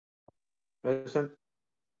 Present.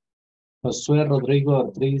 Josué Rodrigo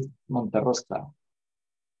Ortiz Monterrosa.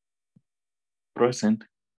 Present.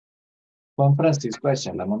 Juan Francisco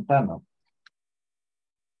Ayala Montano.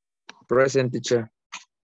 Present, teacher.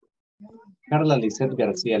 Carla Lizeth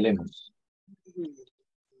García Lemos.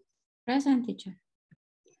 Present, teacher.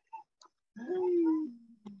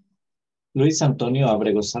 Luis Antonio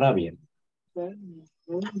Abrego Sarabia.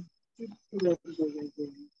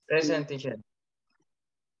 Present, teacher.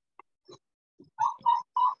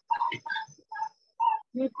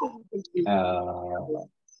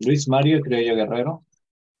 Luis Mario Criollo Guerrero.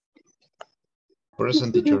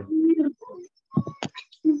 Present, teacher.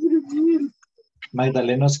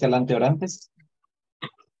 Magdaleno Escalante Orantes.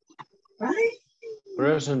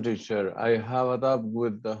 Present, teacher. I have a doubt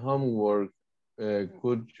with the homework.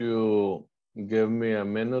 Could you give me a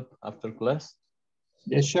minute after class?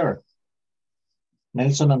 Yes, sure.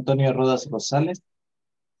 Nelson Antonio Rodas Rosales.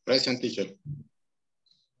 Present, teacher.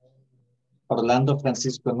 Orlando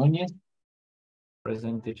Francisco Núñez.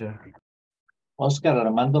 Present, teacher. Oscar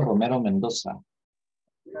Armando Romero Mendoza.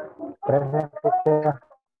 Present, teacher.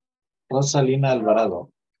 Rosalina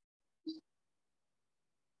Alvarado.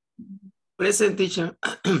 Present, teacher.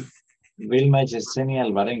 Vilma Yesenia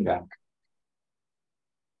Alvarenga.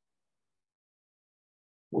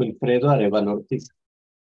 Wilfredo Arevalo Ortiz.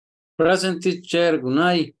 Present, teacher. Good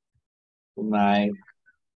night. Good night.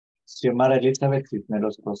 Xiomara Elizabeth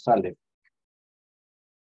Cisneros Rosales.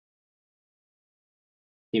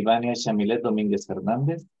 Ivania Chamilet Domínguez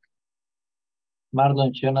Hernández.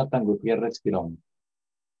 Marlon Jonathan Gutiérrez Girón.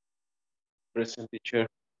 Present, teacher.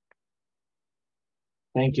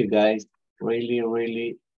 Thank you, guys. Really,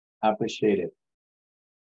 really appreciate it.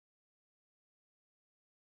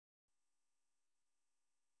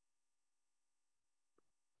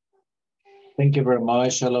 Thank you very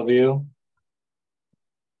much, all of you.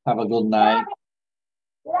 Have a good night.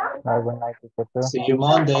 Have a good night, teacher, too. See you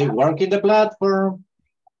Monday. Work in the platform.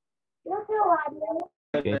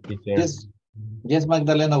 Okay, teacher. Yes,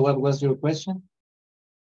 Magdalena, what was your question?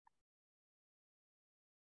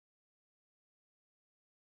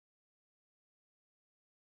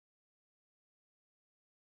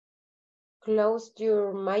 Close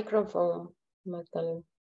your microphone, Magdalena.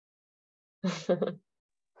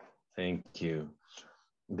 Thank you.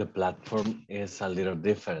 The platform is a little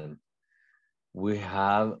different. We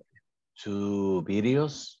have 2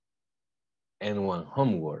 videos and 1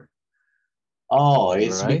 homework. Oh,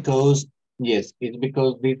 it's right? because, yes, it's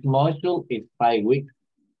because this module is 5 weeks.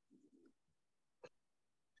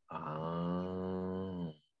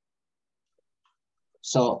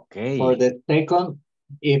 So for the second,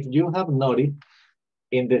 if you have noticed,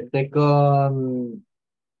 in the second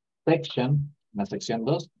section, la sección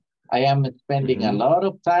 2, I am spending a lot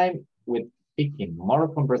of time with speaking, more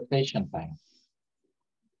conversation time.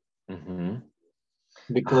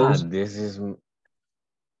 Because this is...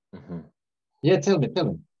 Yeah, tell me.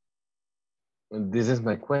 This is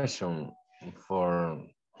my question for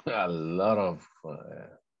a lot of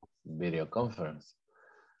video conference.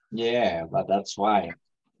 Yeah, but that's why.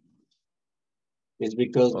 It's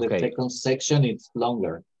because the second section is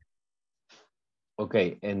longer.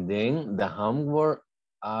 Okay, and then the homework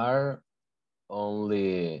are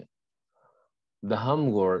only the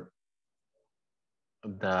homework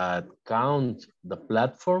that count the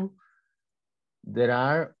platform. There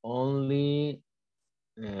are only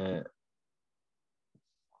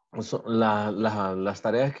las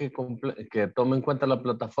tareas que tomen en cuenta la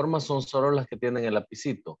plataforma son solo las que tienen el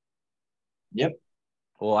lapicito. Yep.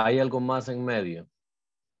 ¿O hay algo más en medio?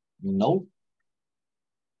 No.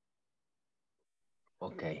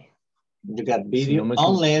 Okay. You got video,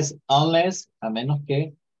 unless, a menos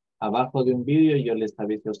que abajo de un vídeo yo les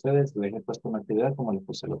avise a ustedes, les he puesto una actividad como les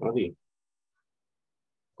puse el otro día.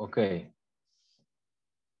 Okay.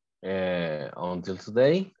 Until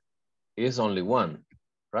today is only 1,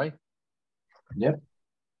 right? Yep.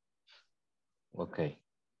 Okay.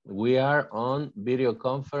 We are on video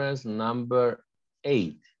conference number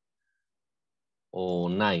 8 or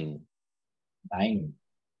 9. 9.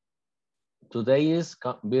 Today is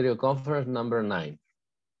video conference number 9.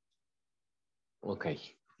 Okay.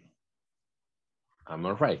 I'm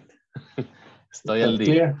all right. Estoy al día.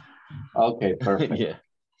 Clear? Okay, perfect. Yeah.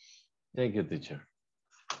 Thank you, teacher.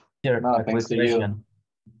 Here, No, a quick thanks to you. question.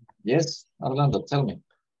 Yes, Orlando, tell me.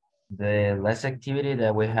 The last activity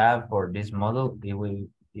that we have for this model, it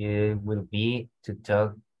will be to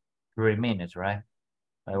talk 3 minutes, right?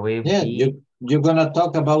 Yeah, you're gonna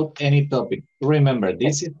talk about any topic. Remember,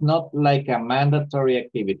 this is not like a mandatory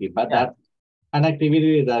activity, but that's an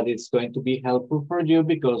activity that is going to be helpful for you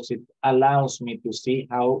because it allows me to see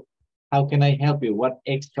how can I help you? What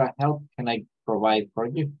extra help can I provide for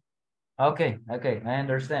you? Okay, I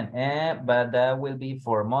understand. But that will be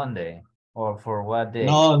for Monday or for what day?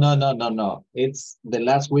 No. It's the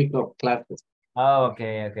last week of classes. Oh,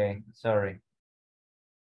 okay. Sorry.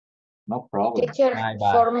 No problem. Teacher,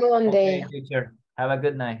 for Monday. Okay, teacher. Have a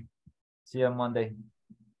good night. See you on Monday.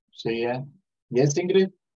 See ya. Yes,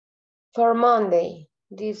 Ingrid? For Monday.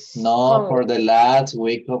 No, for the last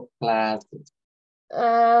week of classes.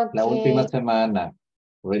 Okay. La última semana.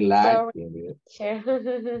 Relax, Ingrid.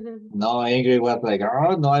 No, Ingrid was like,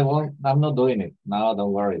 oh, no, I won't. I'm not doing it. No,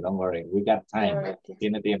 don't worry. We got time. Sorry,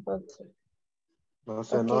 Tiene tiempo. Okay. No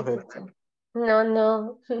se Okay, enoje. teacher. No,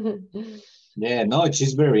 no. Yeah, no,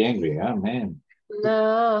 she's very angry. Oh, man.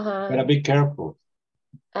 No, Gotta be careful.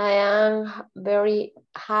 I am very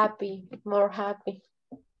happy, more happy.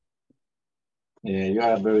 Yeah, you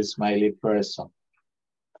are a very smiley person.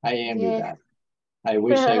 I envy Yes. that. I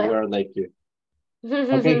wish I were like you.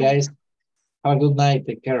 Okay, guys. Have a good night.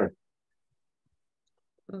 Take care.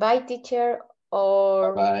 Bye, teacher.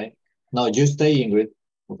 Or Bye. No, you stay, Ingrid.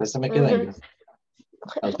 Usted se me queda, Ingrid.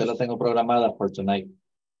 A usted lo tengo programada for tonight.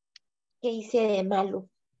 ¿Qué hice de malo?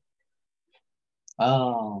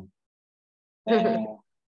 Oh,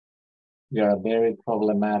 you're a very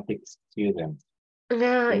problematic student.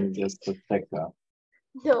 Ay, Just to check out.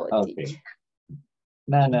 no, Okay. teacher.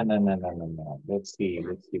 No. Let's see.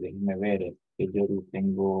 Déjeme ver. Es que yo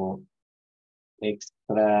tengo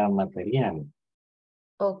extra material.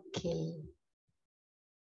 Okay.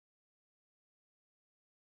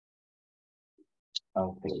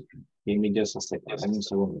 Okay. Give me just a second. Dame un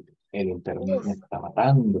segundo. El internet me está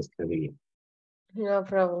matando este día. No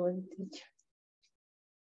problem, teacher.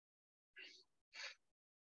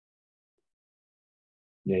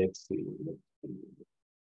 Let's see.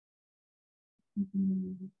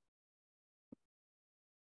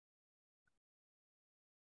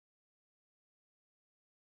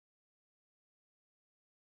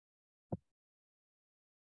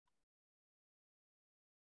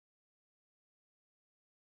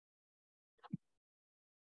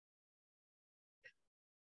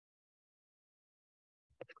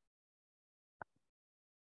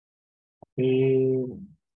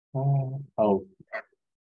 Oh.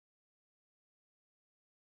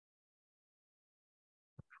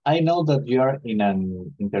 I know that you are in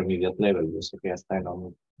an intermediate level. Yo sé que ya está en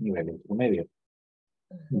un nivel intermedio.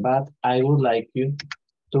 But I would like you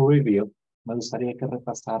to review. Me gustaría que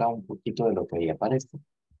repasara un poquito de lo que ahí aparece.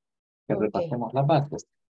 Que repasemos las bases.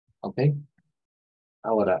 ¿Ok?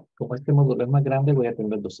 Ahora, como este módulo es más grande, voy a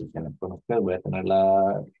tener dos sesiones con usted. Voy a tener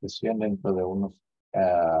la sesión dentro de unos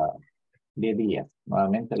 10 días.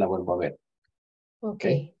 Nuevamente la vuelvo a ver. Ok.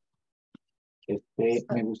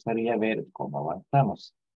 Me gustaría ver cómo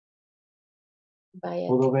avanzamos. Vaya,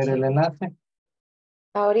 ¿Pudo ver el teacher. enlace?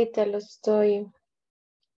 Ahorita lo estoy.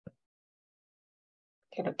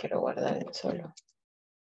 Que lo quiero guardar en solo.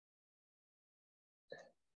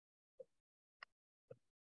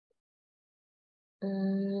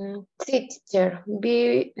 Sí, teacher.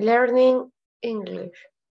 Be learning English.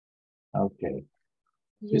 Ok.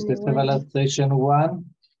 Si usted se va a la session 1,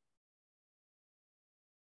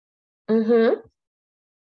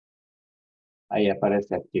 ahí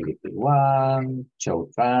aparece Activity 1,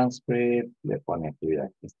 Show Transcript, le pone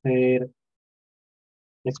actividad que hacer.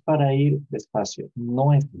 Es para ir despacio.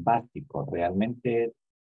 No es básico, realmente es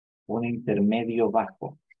un intermedio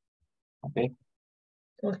bajo. ¿Ok?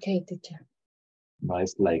 Ok, teacher. No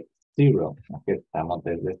es like 0, ¿ok? Estamos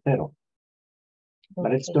desde 0.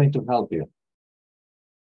 But it's going to help you.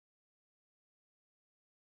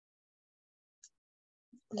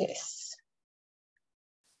 Yes.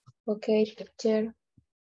 Ok, teacher.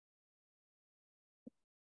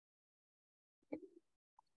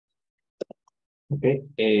 Ok,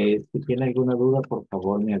 si tiene alguna duda, por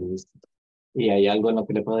favor me avise. ¿Y hay algo en lo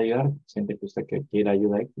que le pueda ayudar? ¿Siente que usted que quiera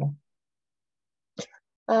ayuda extra?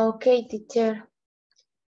 Ok, teacher.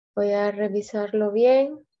 Voy a revisarlo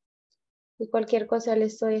bien. Y cualquier cosa le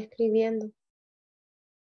estoy escribiendo.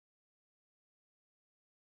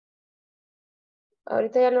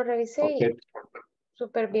 Ahorita ya lo revisé y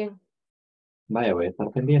súper bien. Vaya, voy a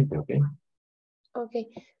estar pendiente, ¿ok? Ok.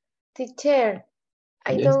 Teacher,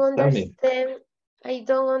 I Yes, don't tell me.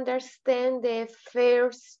 understand the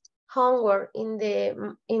first homework in the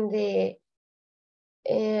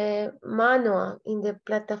manual, in the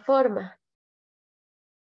plataforma.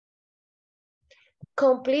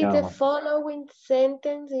 Complete the following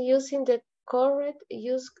sentence using the correct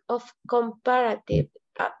use of comparative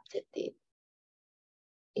adjective.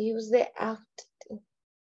 Use the adjective.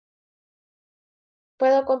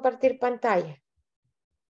 ¿Puedo compartir pantalla?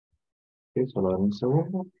 Sí, solo dame un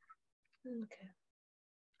segundo. Okay.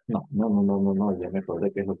 No, ya me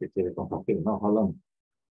acordé qué es lo que quiere compartir. No, hold on.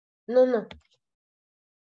 No.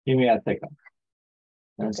 Give me a second.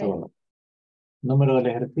 Dame un segundo. ¿Número del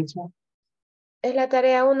ejercicio? Es la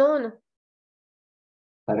tarea 1-1.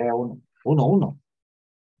 Tarea 1. 1-1.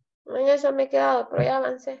 En eso me he quedado, pero ya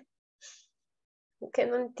avancé. Que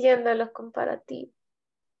no entiendo los comparativos.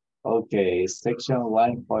 Ok, section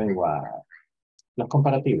 1.1. Los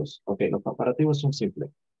comparativos. Ok, los comparativos son simples.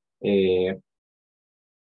 El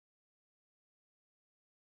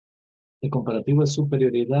comparativo de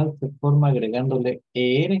superioridad se forma agregándole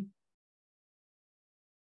ER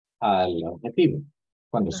al adjetivo,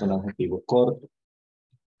 cuando es un adjetivo corto.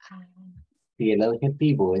 Si el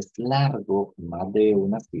adjetivo es largo, más de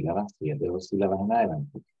una sílaba, si es de 2 sílabas en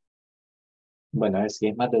adelante. Bueno, si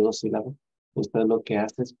es más de 2 sílabas, usted lo que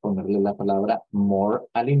hace es ponerle la palabra more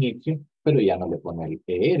al inicio, pero ya no le pone el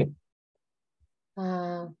ER.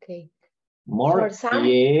 Ok. More For some,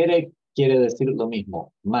 y ER quiere decir lo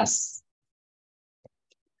mismo, más.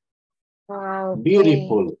 ok.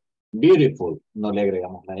 Beautiful, beautiful, no le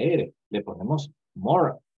agregamos la ER, le ponemos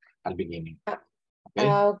more al beginning. Okay?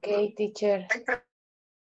 Ok, teacher.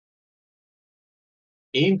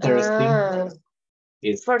 Interesting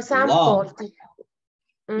is For long. example,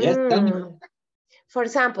 Yes, tell me. For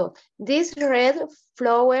example, this red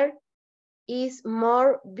flower is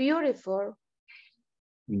more beautiful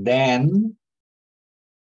Then,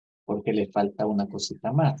 porque le falta una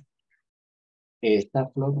cosita más. Esta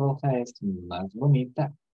flor roja es más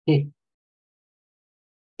bonita que.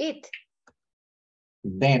 it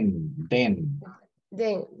Then. than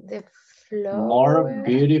the More flower.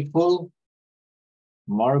 beautiful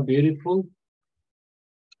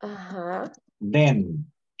Ajá. than.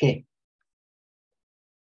 ¿Qué?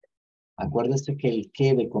 Acuérdese que el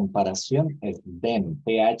que de comparación es than,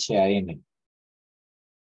 T-H-A-N.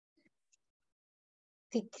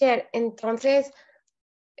 Teacher, entonces,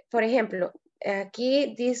 por ejemplo,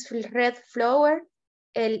 aquí, this red flower,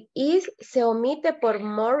 el is se omite por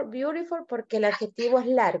more beautiful porque el adjetivo es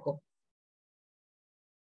largo.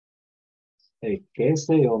 ¿El qué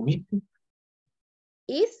se omite?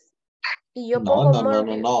 Is, y yo No, pongo no, more no,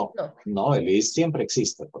 no, no. no. No, el is siempre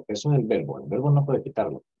existe, porque eso es el verbo. El verbo no puede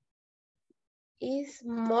quitarlo. Is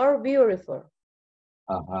more beautiful.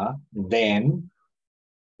 Ajá. Then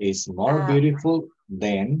is more beautiful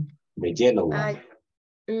than the yellow one.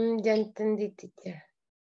 Ya entendí, teacher.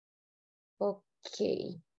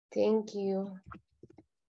 Ok, thank you.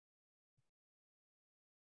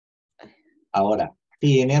 Ahora,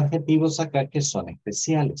 tiene adjetivos acá que son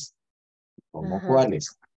especiales. ¿Cómo Ajá.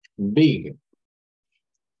 cuáles? Big.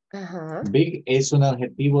 Ajá. Big es un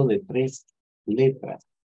adjetivo de 3 letras.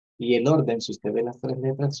 Y el orden, si usted ve las 3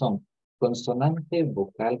 letras, son consonante,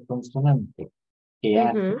 vocal, consonante. Que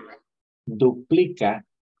hace, duplica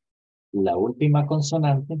la última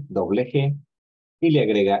consonante, doble G, y le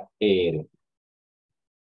agrega ER.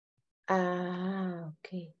 Ok.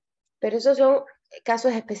 Pero esos son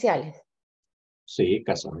casos especiales. Sí,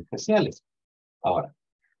 casos especiales. Ahora,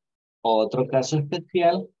 otro caso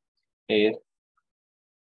especial es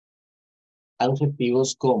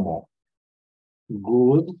adjetivos como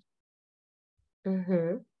good,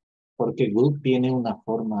 porque good tiene una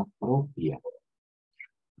forma propia.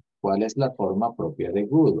 ¿Cuál es la forma propia de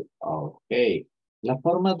good? Ok. La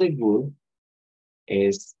forma de good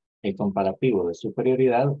es, el comparativo de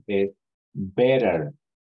superioridad es better.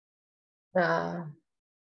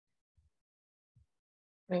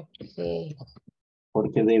 Ok.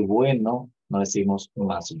 Porque de bueno no decimos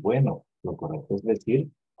más bueno. Lo correcto es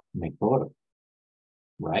decir mejor.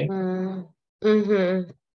 Right?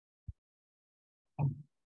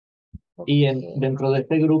 Y dentro de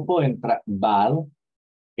este grupo entra bad,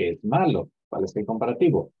 que es malo. ¿Cuál es el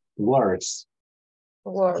comparativo? Worse.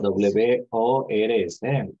 W-O-R-S.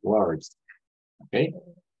 Worse. ¿Ok?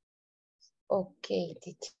 Ok,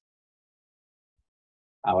 teacher.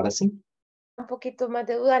 Ahora sí. Un poquito más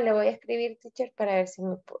de duda le voy a escribir, teacher, para ver si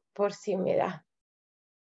por si me da.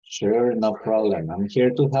 Sure, no problem. I'm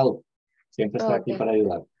here to help. Siempre estoy aquí para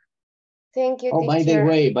ayudar. Thank you, Oh, by the teacher.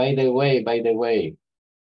 way.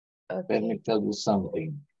 Let me tell you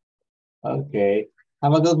something. Okay.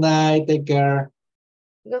 Have a good night. Take care.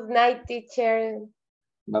 Good night, teacher.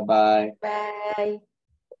 Bye-bye. Bye.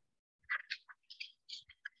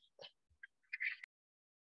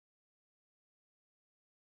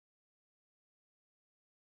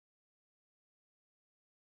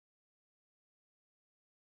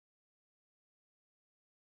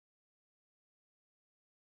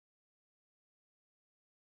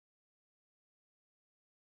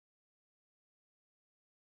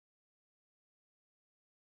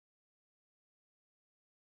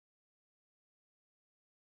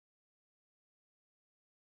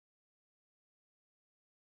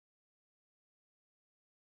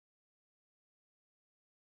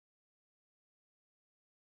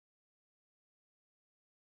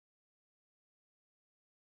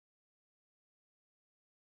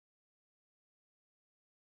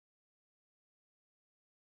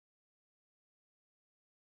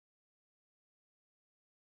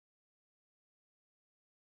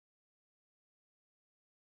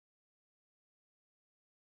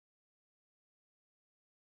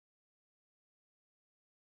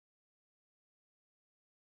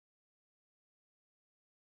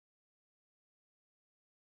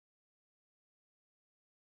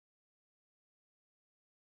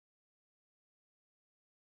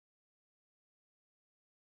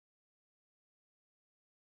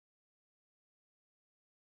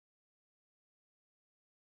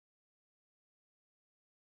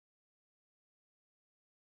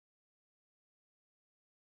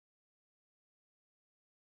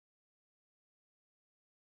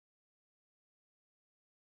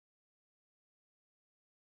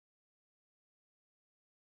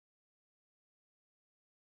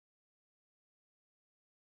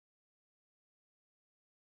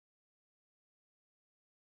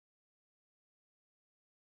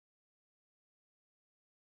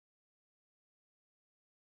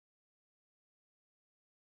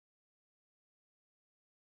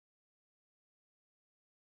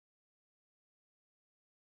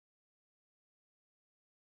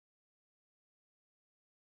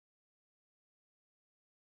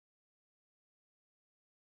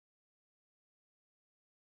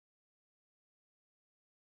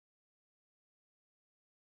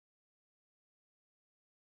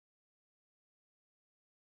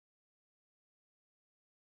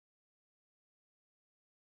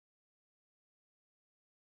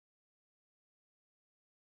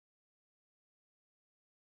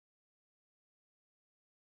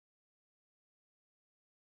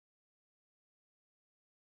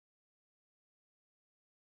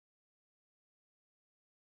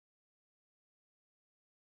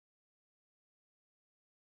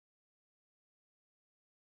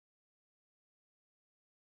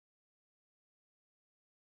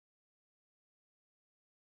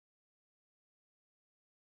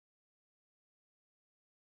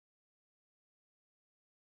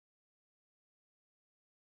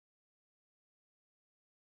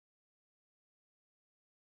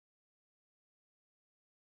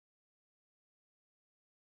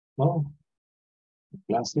 Oh, the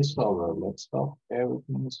class is over. Let's hope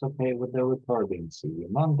everything is okay with the recording. See you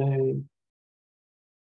Monday.